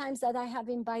many times that I have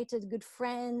invited good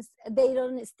friends, they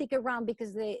don't stick around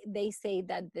because they say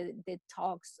that the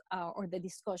talks or the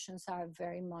discussions are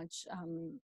very much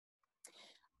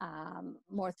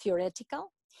more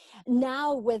theoretical.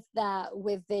 Now with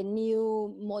the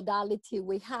new modality,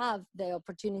 we have the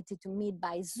opportunity to meet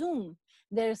by Zoom.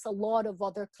 There's a lot of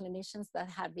other clinicians that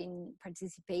have been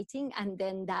participating, and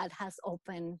then that has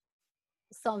opened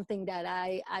something that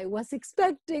I was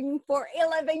expecting for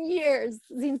 11 years,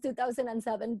 since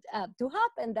 2007, to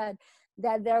happen,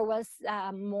 that there was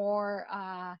more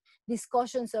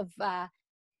discussions of,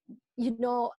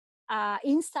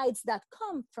 insights that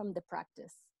come from the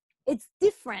practice. It's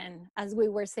different, as we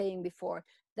were saying before,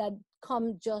 that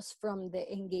come just from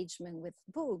the engagement with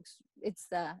books. It's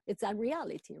a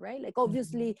reality, right? Like,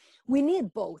 obviously, we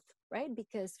need both, right?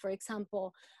 Because, for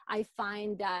example, I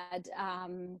find that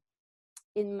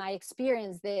in my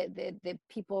experience, the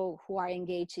people who are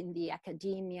engaged in the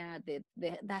academia,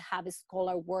 that have a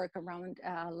scholar work around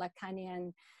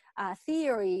Lacanian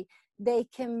theory, they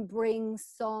can bring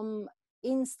some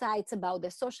insights about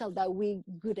the social that we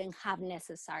wouldn't have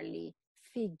necessarily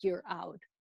figured out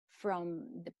from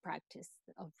the practice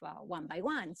of one by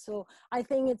one. So I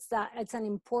think it's an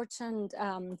important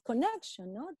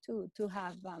connection, no, to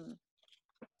have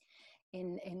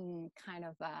in kind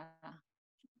of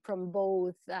from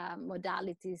both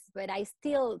modalities. But I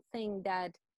still think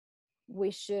that we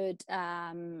should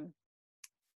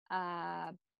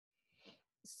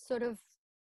sort of,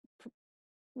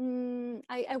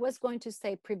 I was going to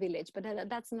say privilege, but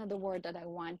that's not the word that I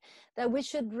want, that we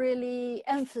should really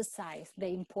emphasize the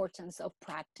importance of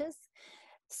practice,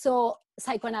 so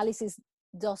psychoanalysis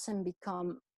doesn't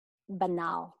become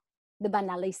banal, the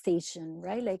banalization,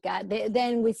 right? Like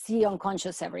then we see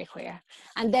unconscious everywhere,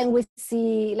 and then we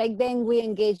see, like, then we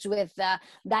engage with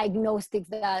diagnostics,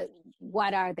 that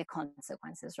what are the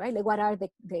consequences, right? Like, what are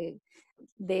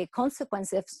the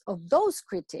consequences of those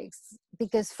critiques?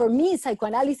 Because for me,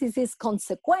 psychoanalysis is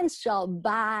consequential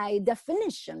by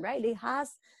definition, right? It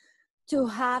has to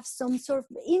have some sort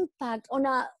of impact on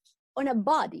a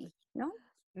body, no?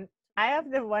 I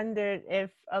often wondered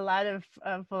if a lot of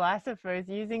philosophers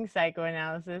using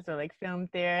psychoanalysis, or like film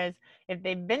theorists, if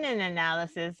they've been in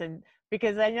analysis, and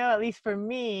because I know, at least for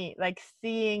me, like,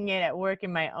 seeing it at work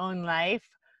in my own life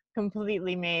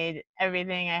completely made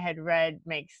everything I had read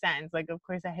make sense. Like, of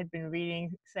course, I had been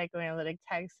reading psychoanalytic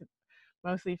texts,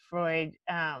 mostly Freud,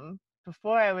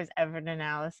 before I was ever in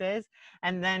analysis.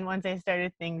 And then once I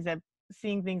started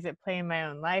seeing things at play in my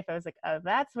own life, I was like, oh,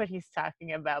 that's what he's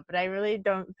talking about. But I really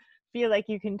don't feel like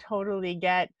you can totally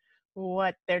get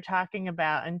what they're talking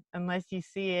about unless you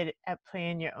see it at play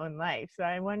in your own life. So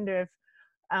I wonder if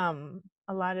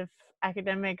a lot of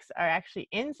academics are actually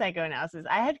in psychoanalysis.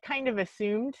 I had kind of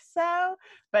assumed so,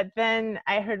 but then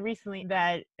I heard recently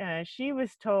that she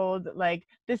was told, like,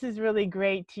 this is really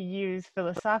great to use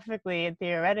philosophically and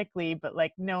theoretically, but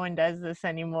like, no one does this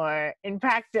anymore in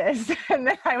practice. And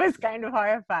then I was kind of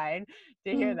horrified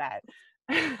to hear that.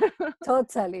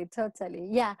 Totally, totally.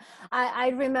 Yeah. I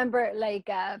remember, like,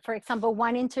 for example,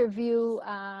 one interview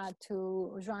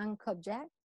to Joan Cobjet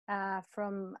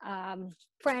from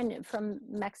friend from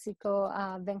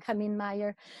Mexico, Benjamin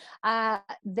Meyer.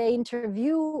 They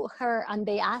interview her and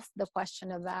they asked the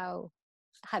question about,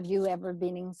 have you ever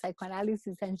been in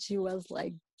psychoanalysis? And she was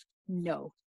like,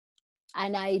 no,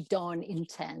 and I don't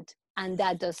intend. And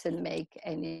that doesn't make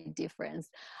any difference.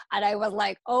 And I was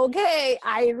like, okay,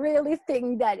 I really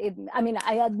think that I mean,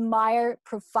 I admire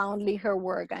profoundly her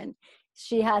work, and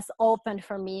she has opened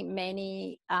for me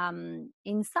many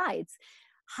insights.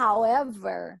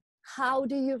 However, how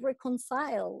do you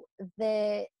reconcile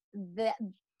the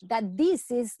that this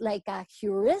is like a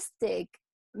heuristic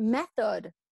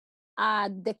method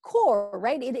at the core,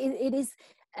 right? It is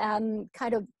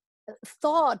kind of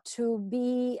thought to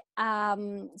be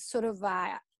sort of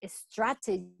a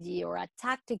strategy or a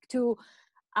tactic to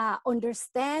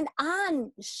understand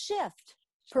and shift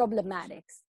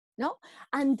problematics, no?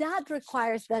 And that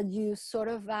requires that you sort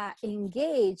of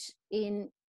engage in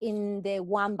the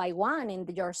one by one, in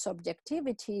your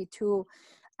subjectivity to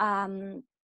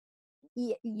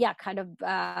yeah, kind of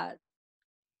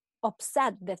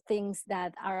upset the things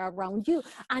that are around you,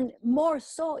 and more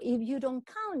so if you don't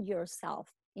count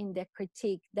yourself in the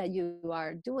critique that you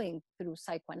are doing through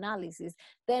psychoanalysis,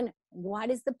 then what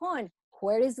is the point?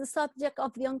 Where is the subject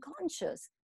of the unconscious?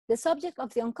 The subject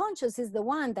of the unconscious is the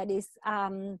one that is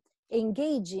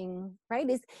engaging, right?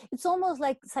 It's almost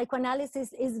like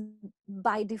psychoanalysis is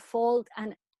by default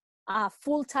an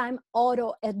full-time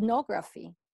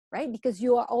autoethnography, right? Because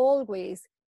you are always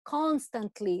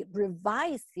constantly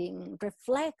revising,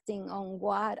 reflecting on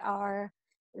what are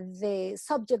the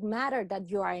subject matter that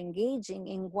you are engaging,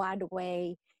 in what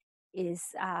way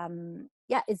is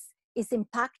is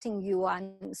impacting you,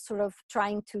 and sort of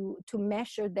trying to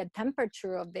measure the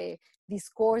temperature of the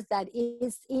discourse that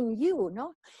is in you,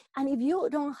 no? And if you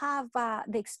don't have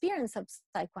the experience of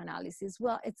psychoanalysis,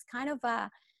 well, it's kind of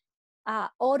a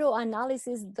auto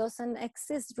analysis doesn't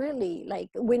exist really. Like,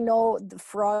 we know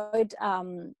Freud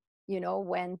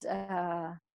went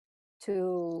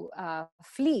to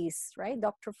Fliess, right?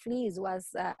 Dr. Fliess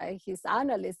was his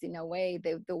analyst in a way,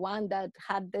 the one that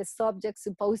had the subject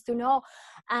supposed to know.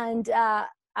 And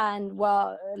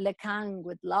well, Lacan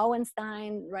with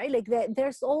Lowenstein, right? Like,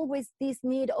 there's always this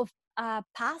need of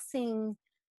passing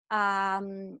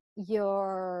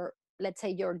your, let's say,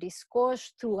 your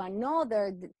discourse to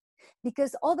another,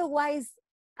 because otherwise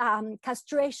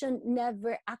castration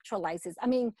never actualizes. I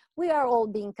mean, we are all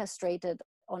being castrated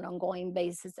on an ongoing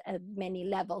basis at many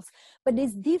levels, but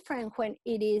it's different when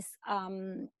it is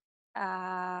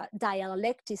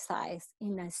dialecticized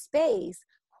in a space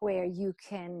where you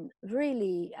can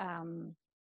really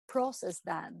process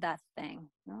that thing,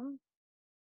 no?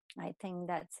 I think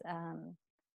that's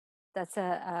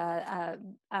a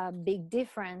big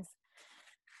difference.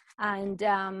 And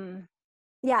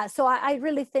yeah, so I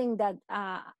really think that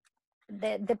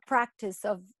the practice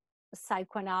of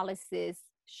psychoanalysis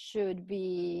should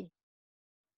be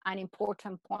an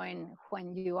important point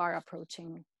when you are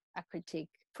approaching a critique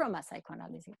from a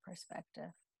psychoanalytic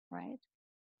perspective, right?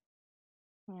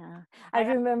 Yeah, I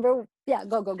remember. Yeah,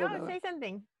 go. Say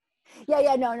something.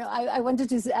 Yeah, no. I wanted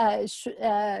to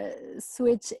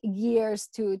switch gears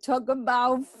to talk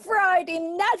about Freud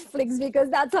in Netflix, because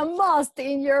that's a must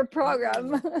in your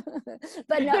program.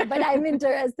 but I'm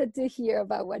interested to hear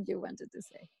about what you wanted to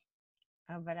say.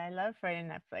 Oh, but I love Freud and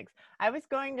Netflix. I was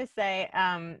going to say,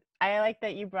 I like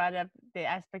that you brought up the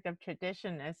aspect of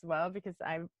tradition as well, because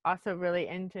I'm also really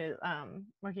into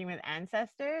working with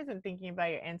ancestors and thinking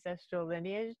about your ancestral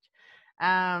lineage.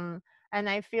 And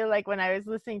I feel like when I was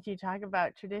listening to you talk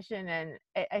about tradition, and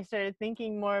I started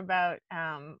thinking more about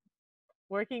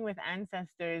working with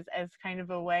ancestors as kind of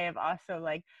a way of also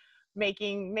like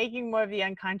making more of the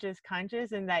unconscious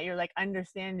conscious, and that you're like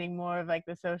understanding more of like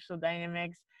the social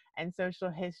dynamics and social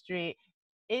history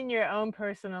in your own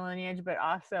personal lineage, but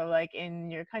also like in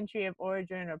your country of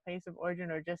origin or place of origin,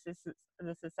 or just as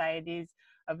the societies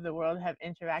of the world have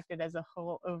interacted as a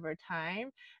whole over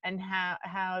time, and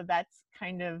how that's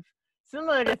kind of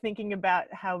similar to thinking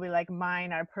about how we like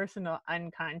mine our personal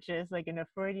unconscious, like in a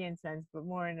Freudian sense, but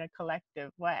more in a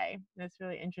collective way. That's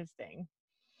really interesting.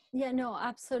 Yeah, no,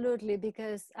 absolutely,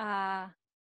 because I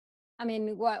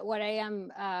mean, what I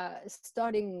am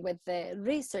studying with the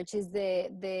research is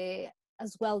the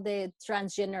as well the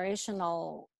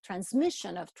transgenerational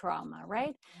transmission of trauma,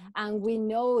 right? Mm-hmm. And we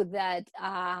know that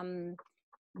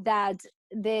that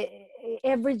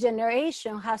every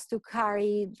generation has to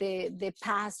carry the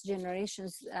past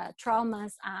generations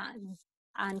traumas and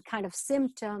and kind of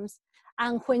symptoms.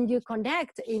 And when you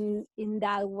connect in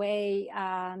that way,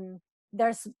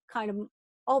 there's kind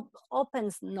of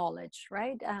opens knowledge,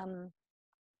 right?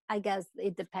 I guess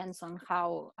it depends on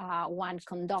how one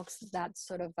conducts that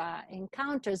sort of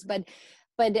encounters, but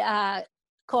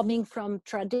coming from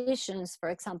traditions, for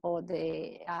example,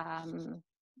 the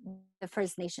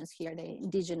First Nations here, the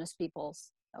indigenous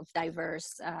peoples of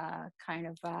diverse kind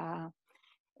of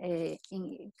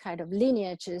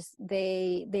lineages,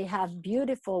 they have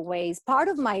beautiful ways. Part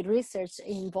of my research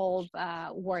involved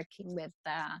working with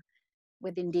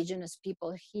indigenous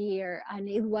people here, and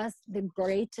it was the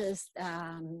greatest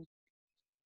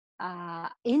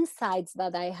insights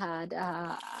that I had.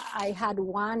 I had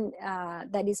one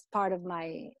that is part of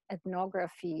my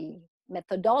ethnography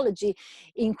methodology,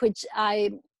 in which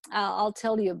I'll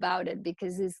tell you about it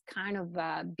because it's kind of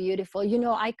beautiful. You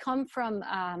know, I come from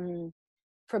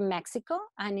Mexico,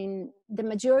 and in the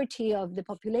majority of the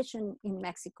population in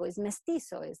Mexico is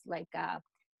mestizo. It's like a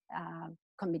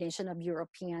combination of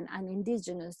European and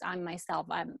indigenous. I myself,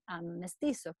 I'm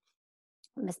mestiza.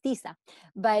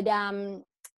 But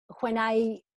when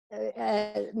I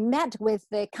met with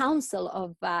the council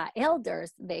of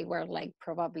elders, they were like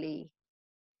probably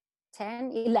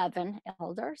 10, 11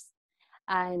 elders.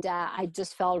 And I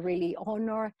just felt really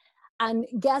honored. And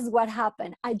guess what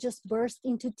happened? I just burst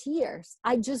into tears.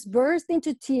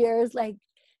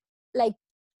 Like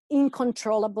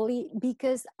uncontrollably,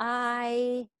 because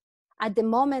at the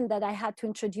moment that I had to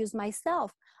introduce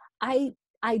myself, I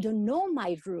don't know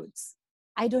my roots.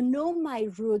 I don't know my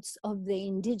roots of the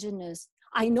indigenous.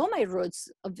 I know my roots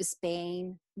of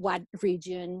Spain, what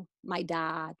region, my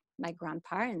dad, my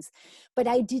grandparents, but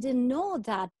I didn't know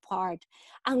that part.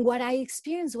 And what I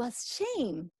experienced was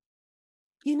shame.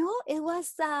 You know, it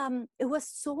was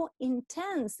so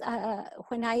intense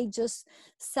when I just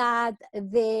sat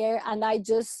there and I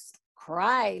just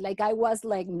cried. Like, I was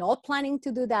like not planning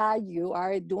to do that. You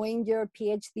are doing your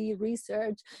PhD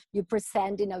research, you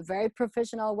present in a very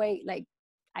professional way. Like,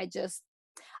 I just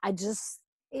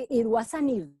it was an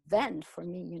event for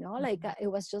me, you know, like it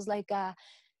was just like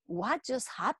what just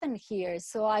happened here?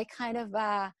 So I kind of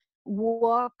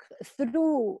walk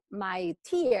through my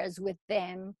tears with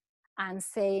them, and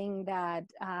saying that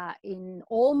in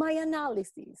all my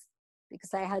analyses,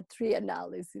 because I had 3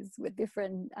 analyses with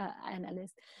different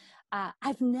analysts,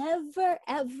 I've never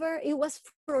ever, it was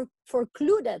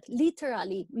forcluded,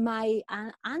 literally, my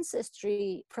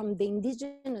ancestry from the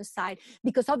indigenous side,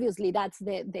 because obviously that's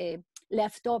the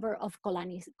leftover of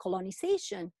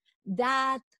colonization.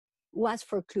 That was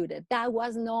forcluded. That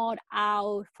was not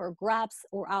out for grabs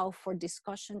or out for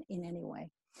discussion in any way.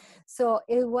 So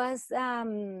it was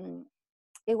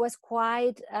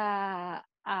quite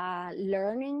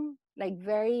learning, like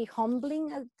very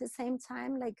humbling at the same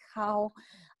time, like how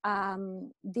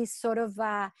these sort of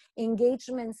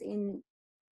engagements in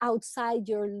outside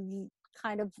your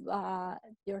kind of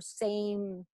your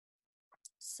same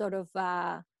sort of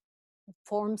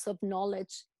forms of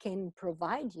knowledge can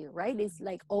provide you, right? It's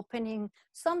like opening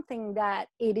something that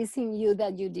it is in you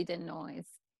that you didn't know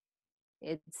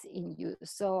it's in you.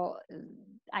 So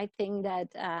I think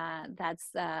that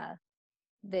that's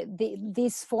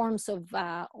these forms of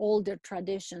older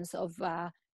traditions of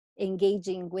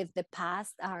engaging with the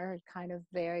past are kind of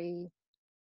very,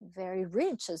 very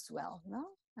rich as well, no?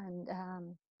 And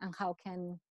how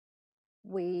can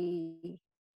we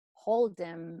hold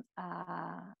them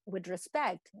with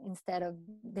respect instead of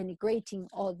denigrating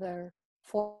other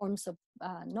forms of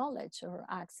knowledge or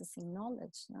accessing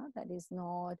knowledge, no? That is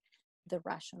not the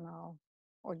rational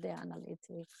or the analytic,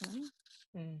 no?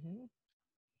 Mm-hmm.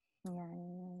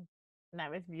 Yeah.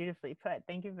 That was beautifully put.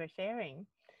 Thank you for sharing.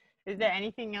 Is there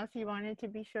anything else you wanted to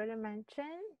be sure to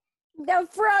mention? The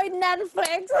Freud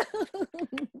Netflix.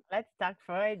 Let's talk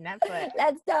Freud Netflix.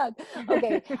 Let's talk.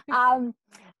 Okay.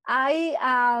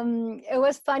 It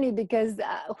was funny because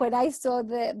when I saw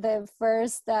the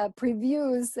first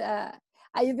previews,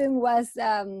 I even was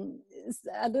a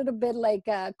little bit like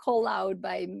called out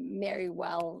by Mary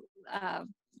Well,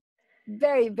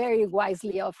 very, very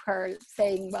wisely of her,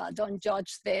 saying, well, don't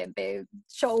judge the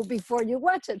show before you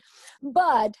watch it.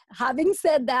 But having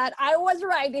said that, I was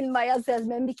right in my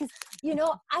assessment because, you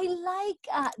know, I like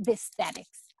the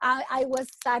aesthetics. I was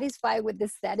satisfied with the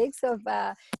aesthetics of,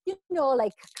 you know,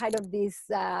 like kind of these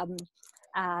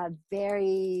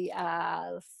very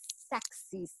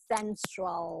sexy,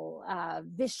 sensual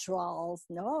visuals,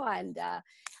 no?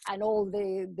 And all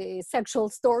the sexual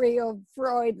story of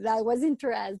Freud that was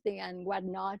interesting and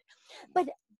whatnot. But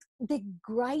the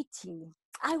writing,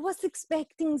 I was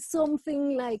expecting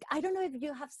something like, I don't know if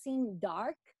you have seen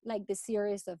Dark, like the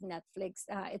series of Netflix.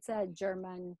 It's a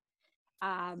German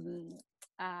um,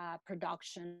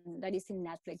 production that is in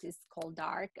Netflix. It's called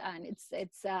Dark, and it's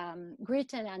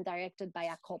written and directed by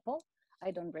a couple. I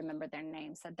don't remember their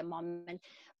names at the moment,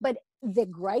 but the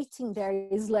writing there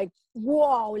is like,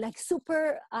 wow, like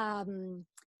super,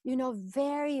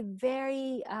 very,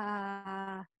 very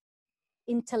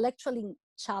intellectually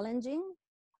challenging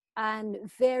and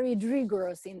very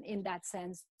rigorous in that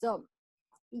sense. So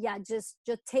yeah, just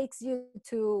takes you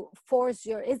to force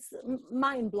your, it's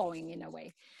mind-blowing in a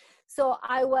way. So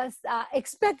I was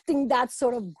expecting that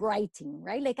sort of writing,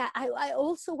 right? Like I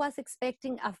also was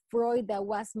expecting a Freud that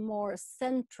was more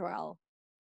central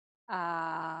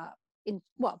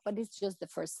but it's just the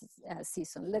first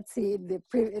season. Let's see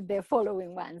the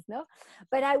following ones, no?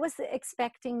 But I was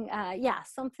expecting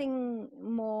something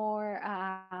more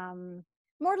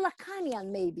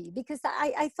Lacanian maybe, because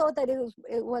I thought that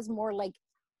it was more like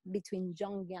between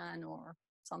Jungian or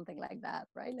something like that,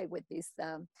 right? Like with these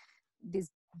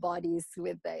bodies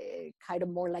with a kind of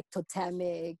more like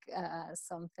totemic,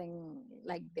 something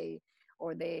like I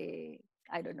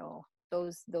don't know,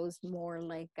 those more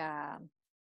like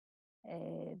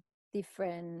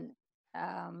different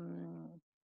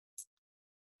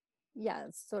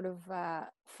sort of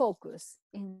focus,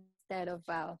 instead of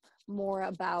more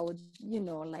about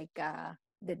like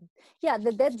the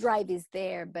dead drive is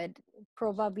there, but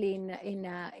probably in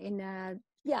a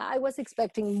I was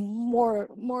expecting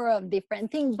more of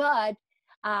different thing, but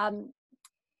um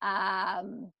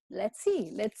let's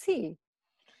see.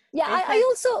 I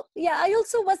also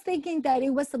was thinking that it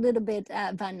was a little bit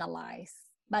banalized.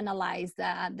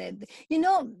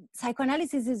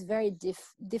 Psychoanalysis is very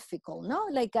difficult, no?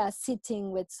 Like sitting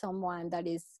with someone that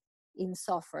is in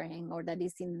suffering or that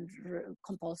is in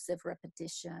compulsive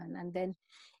repetition, and then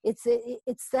it's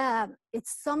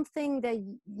something that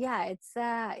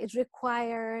it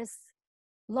requires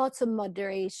lots of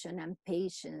moderation and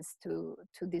patience to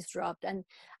disrupt, and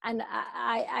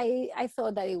I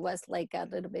thought that it was like a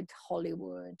little bit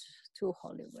too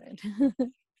Hollywood.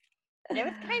 It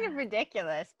was kind of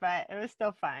ridiculous, but it was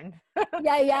still fun.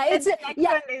 Yeah. And the next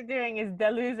one they're doing is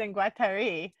Deleuze and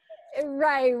Guattari.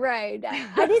 Right.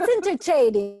 And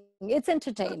it's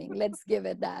entertaining. Let's give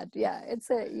it that.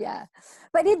 Yeah,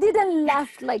 but it didn't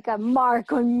left like a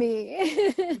mark on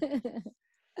me.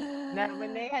 No,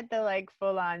 when they had the like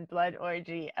full-on blood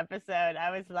orgy episode, I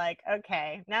was like,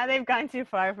 okay, now they've gone too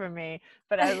far for me.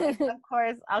 But I was like, of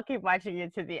course, I'll keep watching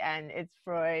it to the end. It's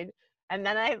Freud. And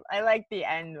then I liked the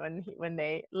end when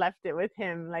they left it with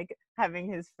him like having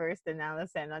his first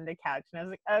analysis on the couch, and I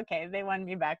was like, okay, they won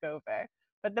me back over.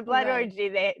 But the blood orgy,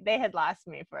 they had lost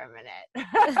me for a minute.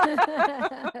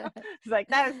 It's like,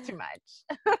 that was too much.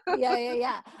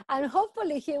 Yeah. And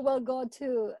hopefully he will go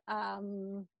to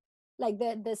like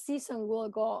the season will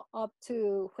go up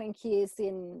to when he is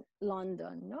in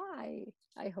London. No,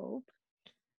 I hope.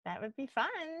 That would be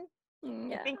fun.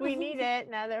 Yeah. I think we need it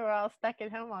now that we're all stuck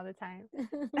at home all the time.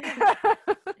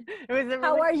 It was a really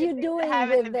How are you thing doing to have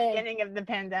with at the beginning of the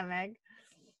pandemic?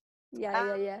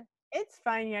 Yeah. It's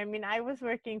fine. I mean, I was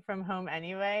working from home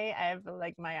anyway. I have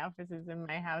like my office is in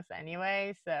my house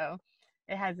anyway, so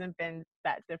it hasn't been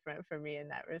that different for me in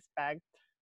that respect.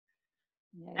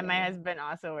 And my husband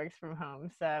also works from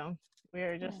home, so we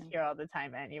were just here all the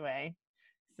time anyway.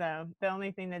 So the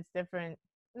only thing that's different,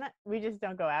 we just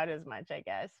don't go out as much, I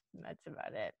guess. That's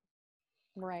about it.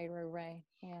 Right.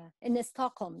 Yeah. In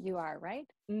Stockholm, you are, right?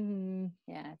 Mm-hmm.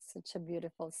 Yeah, it's such a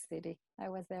beautiful city. I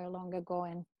was there long ago.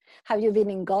 And have you been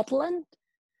in Gotland?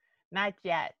 Not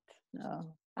yet.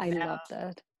 No, I love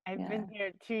that. I've been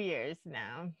here 2 years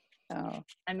now. Oh,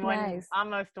 and nice.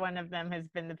 Almost one of them has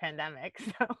been the pandemic.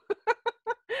 So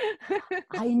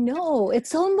I know,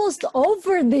 it's almost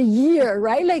over the year,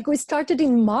 right? Like we started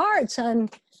in March, and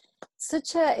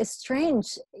such a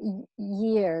strange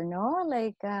year, no?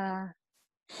 Like,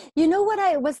 what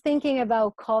I was thinking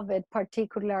about COVID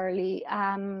particularly,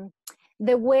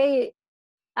 the way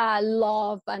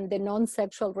love and the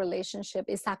non-sexual relationship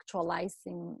is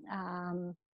actualizing.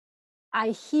 I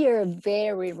hear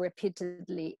very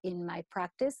repeatedly in my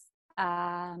practice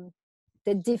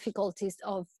the difficulties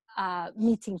of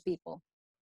meeting people,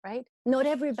 right? Not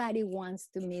everybody wants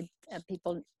to meet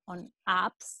people on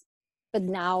apps, but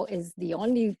now is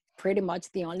pretty much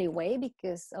the only way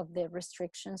because of the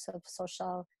restrictions of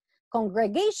social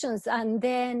congregations. And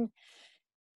then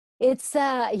it's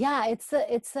a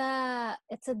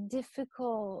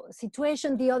difficult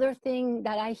situation. The other thing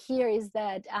that I hear is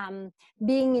that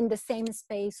being in the same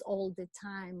space all the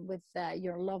time with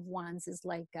your loved ones is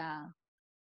like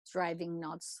driving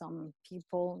nuts some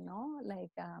people, no?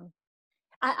 Like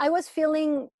I was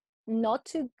feeling not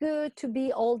too good to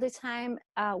be all the time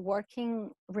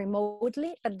working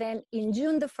remotely, but then in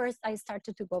June the 1st, I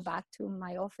started to go back to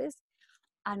my office,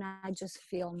 and I just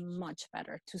feel much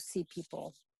better to see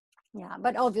people. Yeah,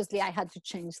 but obviously I had to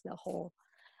change the whole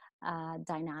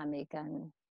dynamic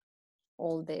and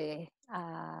all the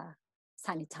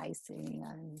sanitizing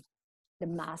and the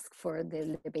mask for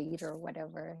the elevator or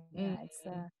whatever. Yeah, it's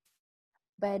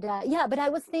but I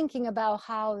was thinking about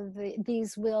how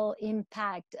these will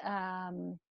impact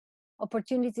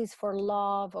opportunities for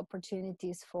love,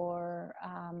 opportunities for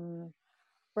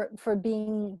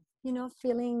being, you know,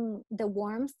 feeling the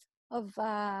warmth of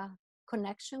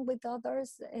connection with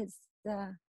others.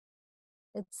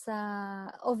 It's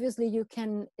obviously you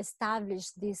can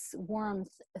establish this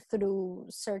warmth through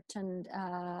certain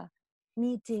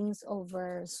meetings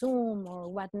over Zoom or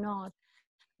whatnot,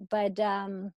 but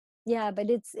but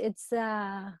it's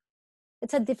a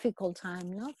difficult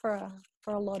time, no, for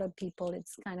a lot of people.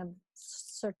 It's kind of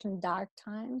certain dark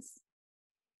times.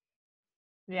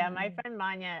 Yeah, my friend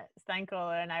Manya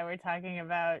Steinkoller and I were talking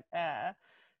about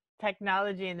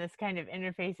technology and this kind of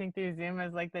interfacing through Zoom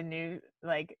as like the new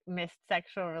like missed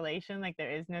sexual relation. Like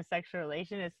there is no sexual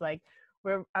relation. It's like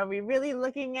are we really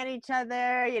looking at each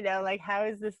other? You know, like how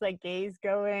is this like gaze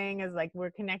going? As like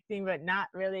we're connecting but not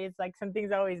really. It's like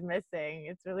something's always missing.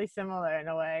 It's really similar in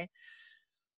a way.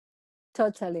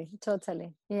 Totally.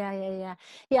 Yeah,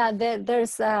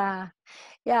 there's I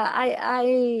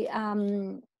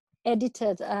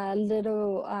edited a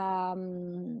little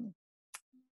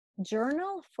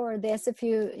journal for the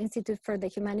SFU Institute for the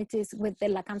Humanities with the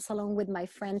Lacan Salon with my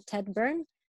friend Ted Byrne.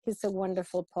 He's a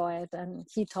wonderful poet, and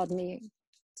he taught me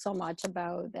so much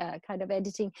about kind of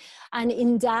editing. And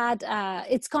in that,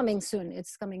 it's coming soon.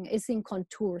 It's in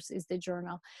Contours is the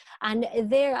journal. And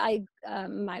there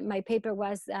my paper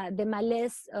was the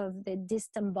malaise of the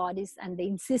distant bodies and the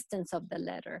insistence of the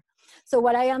letter. So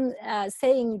what I am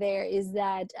saying there is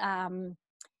that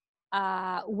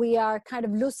we are kind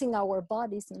of losing our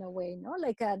bodies in a way, no?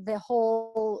 Like the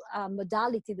whole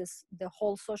modality, the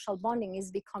whole social bonding is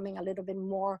becoming a little bit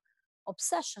more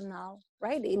obsessional,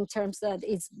 right? In terms that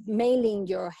it's mainly in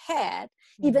your head,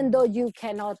 even though you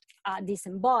cannot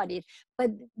disembody it,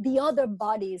 but the other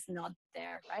body is not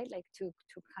there, right? Like to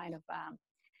kind of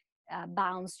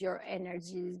bounce your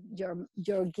energy,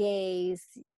 your gaze,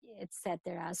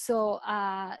 etc. So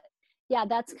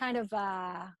that's kind of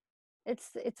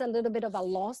it's a little bit of a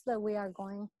loss that we are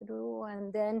going through.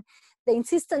 And then the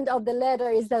insistence of the letter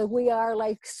is that we are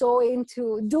like so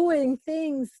into doing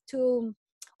things to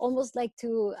almost like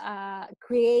to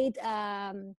create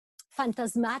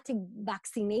phantasmatic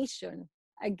vaccination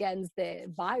against the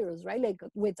virus, right? Like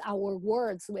with our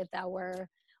words, with our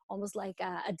almost like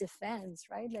a defense,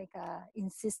 right? Like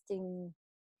insisting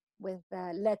with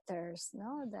letters,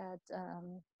 no? That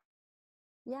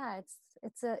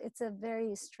it's a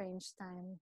very strange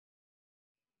time.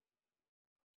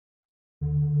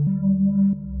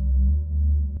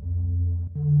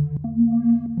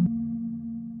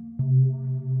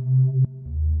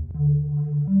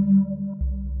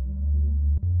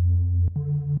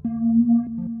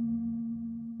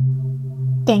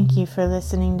 Thank you for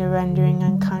listening to Rendering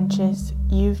Unconscious.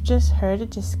 You've just heard a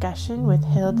discussion with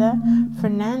Hilda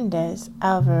Fernandez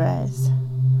Alvarez.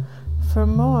 For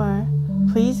more,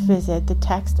 please visit the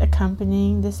text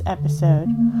accompanying this episode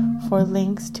for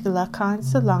links to Lacan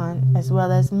Salon as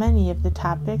well as many of the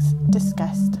topics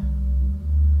discussed.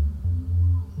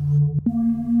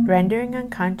 Rendering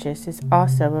Unconscious is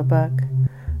also a book.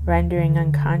 Rendering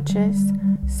Unconscious,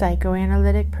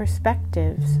 Psychoanalytic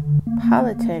Perspectives,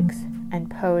 Politics, and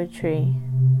Poetry.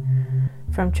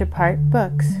 From Trapart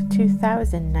Books,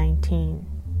 2019.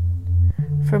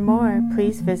 For more,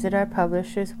 please visit our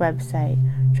publisher's website,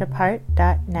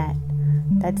 trapart.net.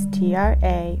 That's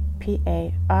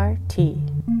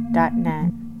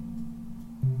TRAPART.net.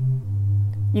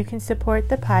 You can support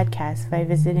the podcast by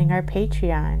visiting our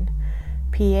Patreon,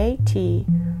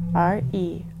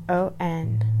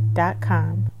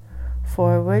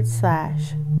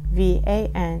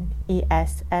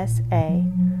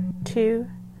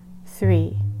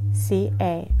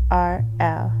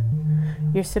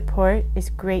 Your support is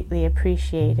greatly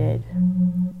appreciated.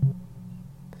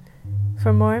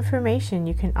 For more information,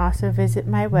 you can also visit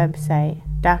my website,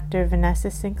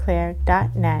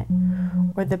 drvanessasinclair.net,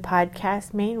 or the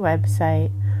podcast main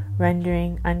website,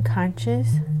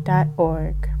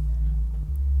 renderingunconscious.org.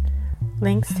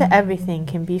 Links to everything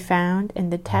can be found in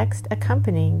the text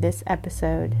accompanying this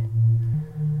episode.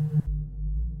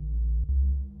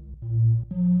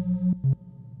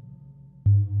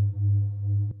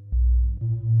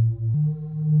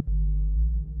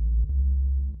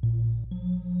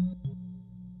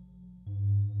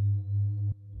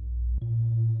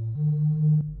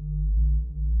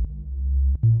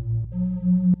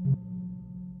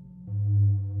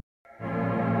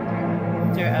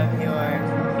 of your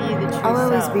be the true I'll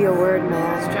always self. be a word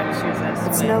man. Structures us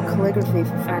It's with no calligraphy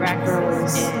for French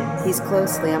prose. Abraxas He's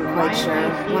closely, I'm quite sure,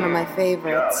 one of my a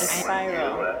favorites.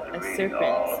 spiral, a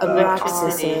serpent,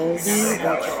 Abraxas is,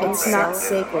 electricity, it's not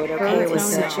sacred, okay, with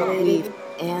situated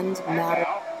and matter.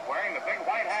 Wearing the big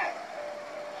white hat.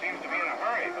 Seems to be in a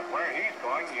hurry, but where he's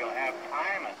going, he'll have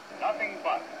time and nothing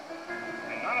but.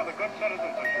 And none of the good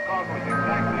citizens of Chicago is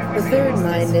exactly... The third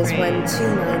mind is when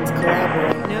two minds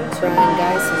collaborate. Brian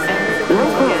Geisman,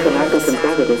 Most often after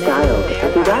conservative dial,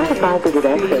 if you dial a 5-digit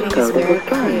access code at this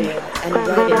time,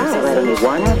 press the dial letter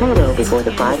 1 or 0 before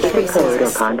the 5-digit code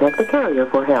or contact the carrier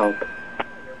for help.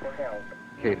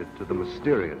 Dedicated to the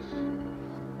mysterious,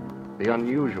 the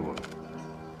unusual,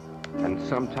 and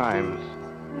sometimes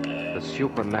the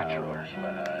supernatural.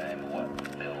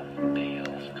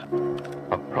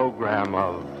 A program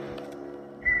of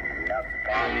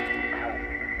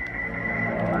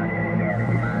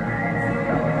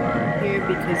here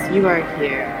because you are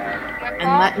here.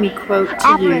 And let me quote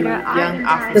to you, young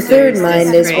officers. The third mind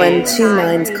this is when phrase. two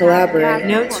minds collaborate.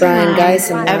 No two Brian minds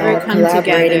Geisman ever come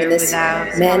collaborating together this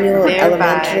without manual thereby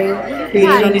elementary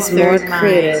creating becomes a more third mind,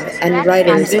 creative and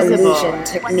writer's invisible, illusion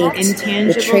techniques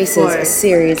intangible that traces a force,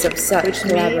 series of such which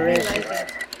may collaborations.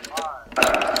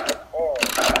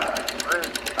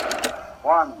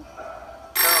 1.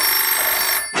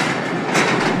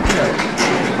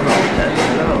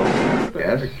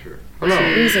 yes,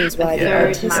 Reasons why the Third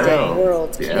artistic mind.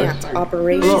 world can't.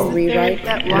 Operation Rewrite,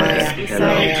 that Maya, walks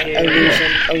beside you.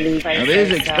 illusion. Now,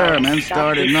 these experiments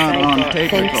started not on tape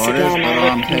Thanks recorders, again, but our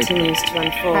on work paper. continues to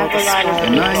unfold. Have a The lot of spiral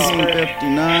In people.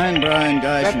 1959, Brian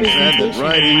Geisman said that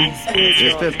writing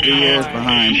is 50 years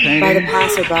behind by the painting.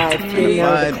 passerby, He you know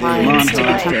applied the the clients to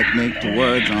montage become technique to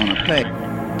words on a paper.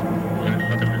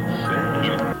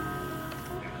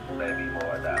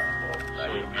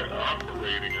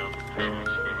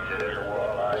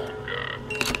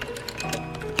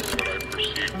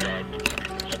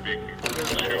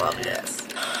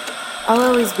 I'll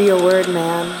always be a word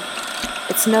man.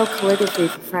 It's no calligraphy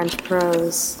for French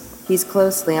prose. He's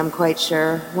closely, I'm quite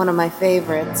sure, one of my A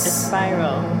favorites.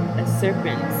 spiral, a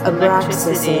serpent, Abraxas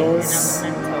electricity, is,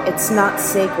 and elemental. it's not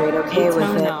sacred, okay with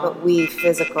it, Atonal. but we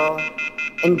physical.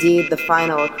 Indeed, the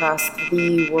final across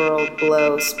the world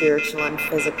blow, spiritual and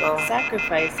physical.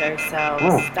 Sacrifice ourselves.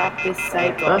 Stop this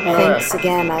cycle. Thanks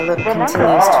again, I look The continues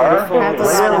number to caller unfold. Have a The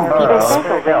lot of spiral people. is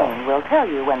Special zone will tell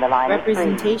you when the line is free.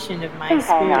 Representation of my Please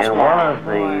hang up spiritual now. and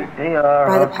more.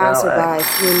 by the passerby,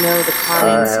 few know the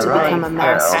callings to become a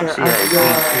master of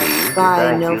your.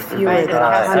 By no fewer than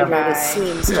 100, it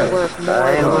seems to work more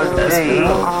than those who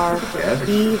are.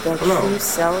 Be the true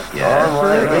self,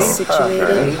 who is situated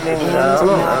and matter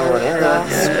the Become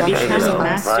structures a of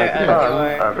master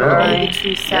of your be the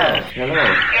true self. hello.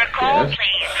 Your call,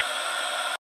 please.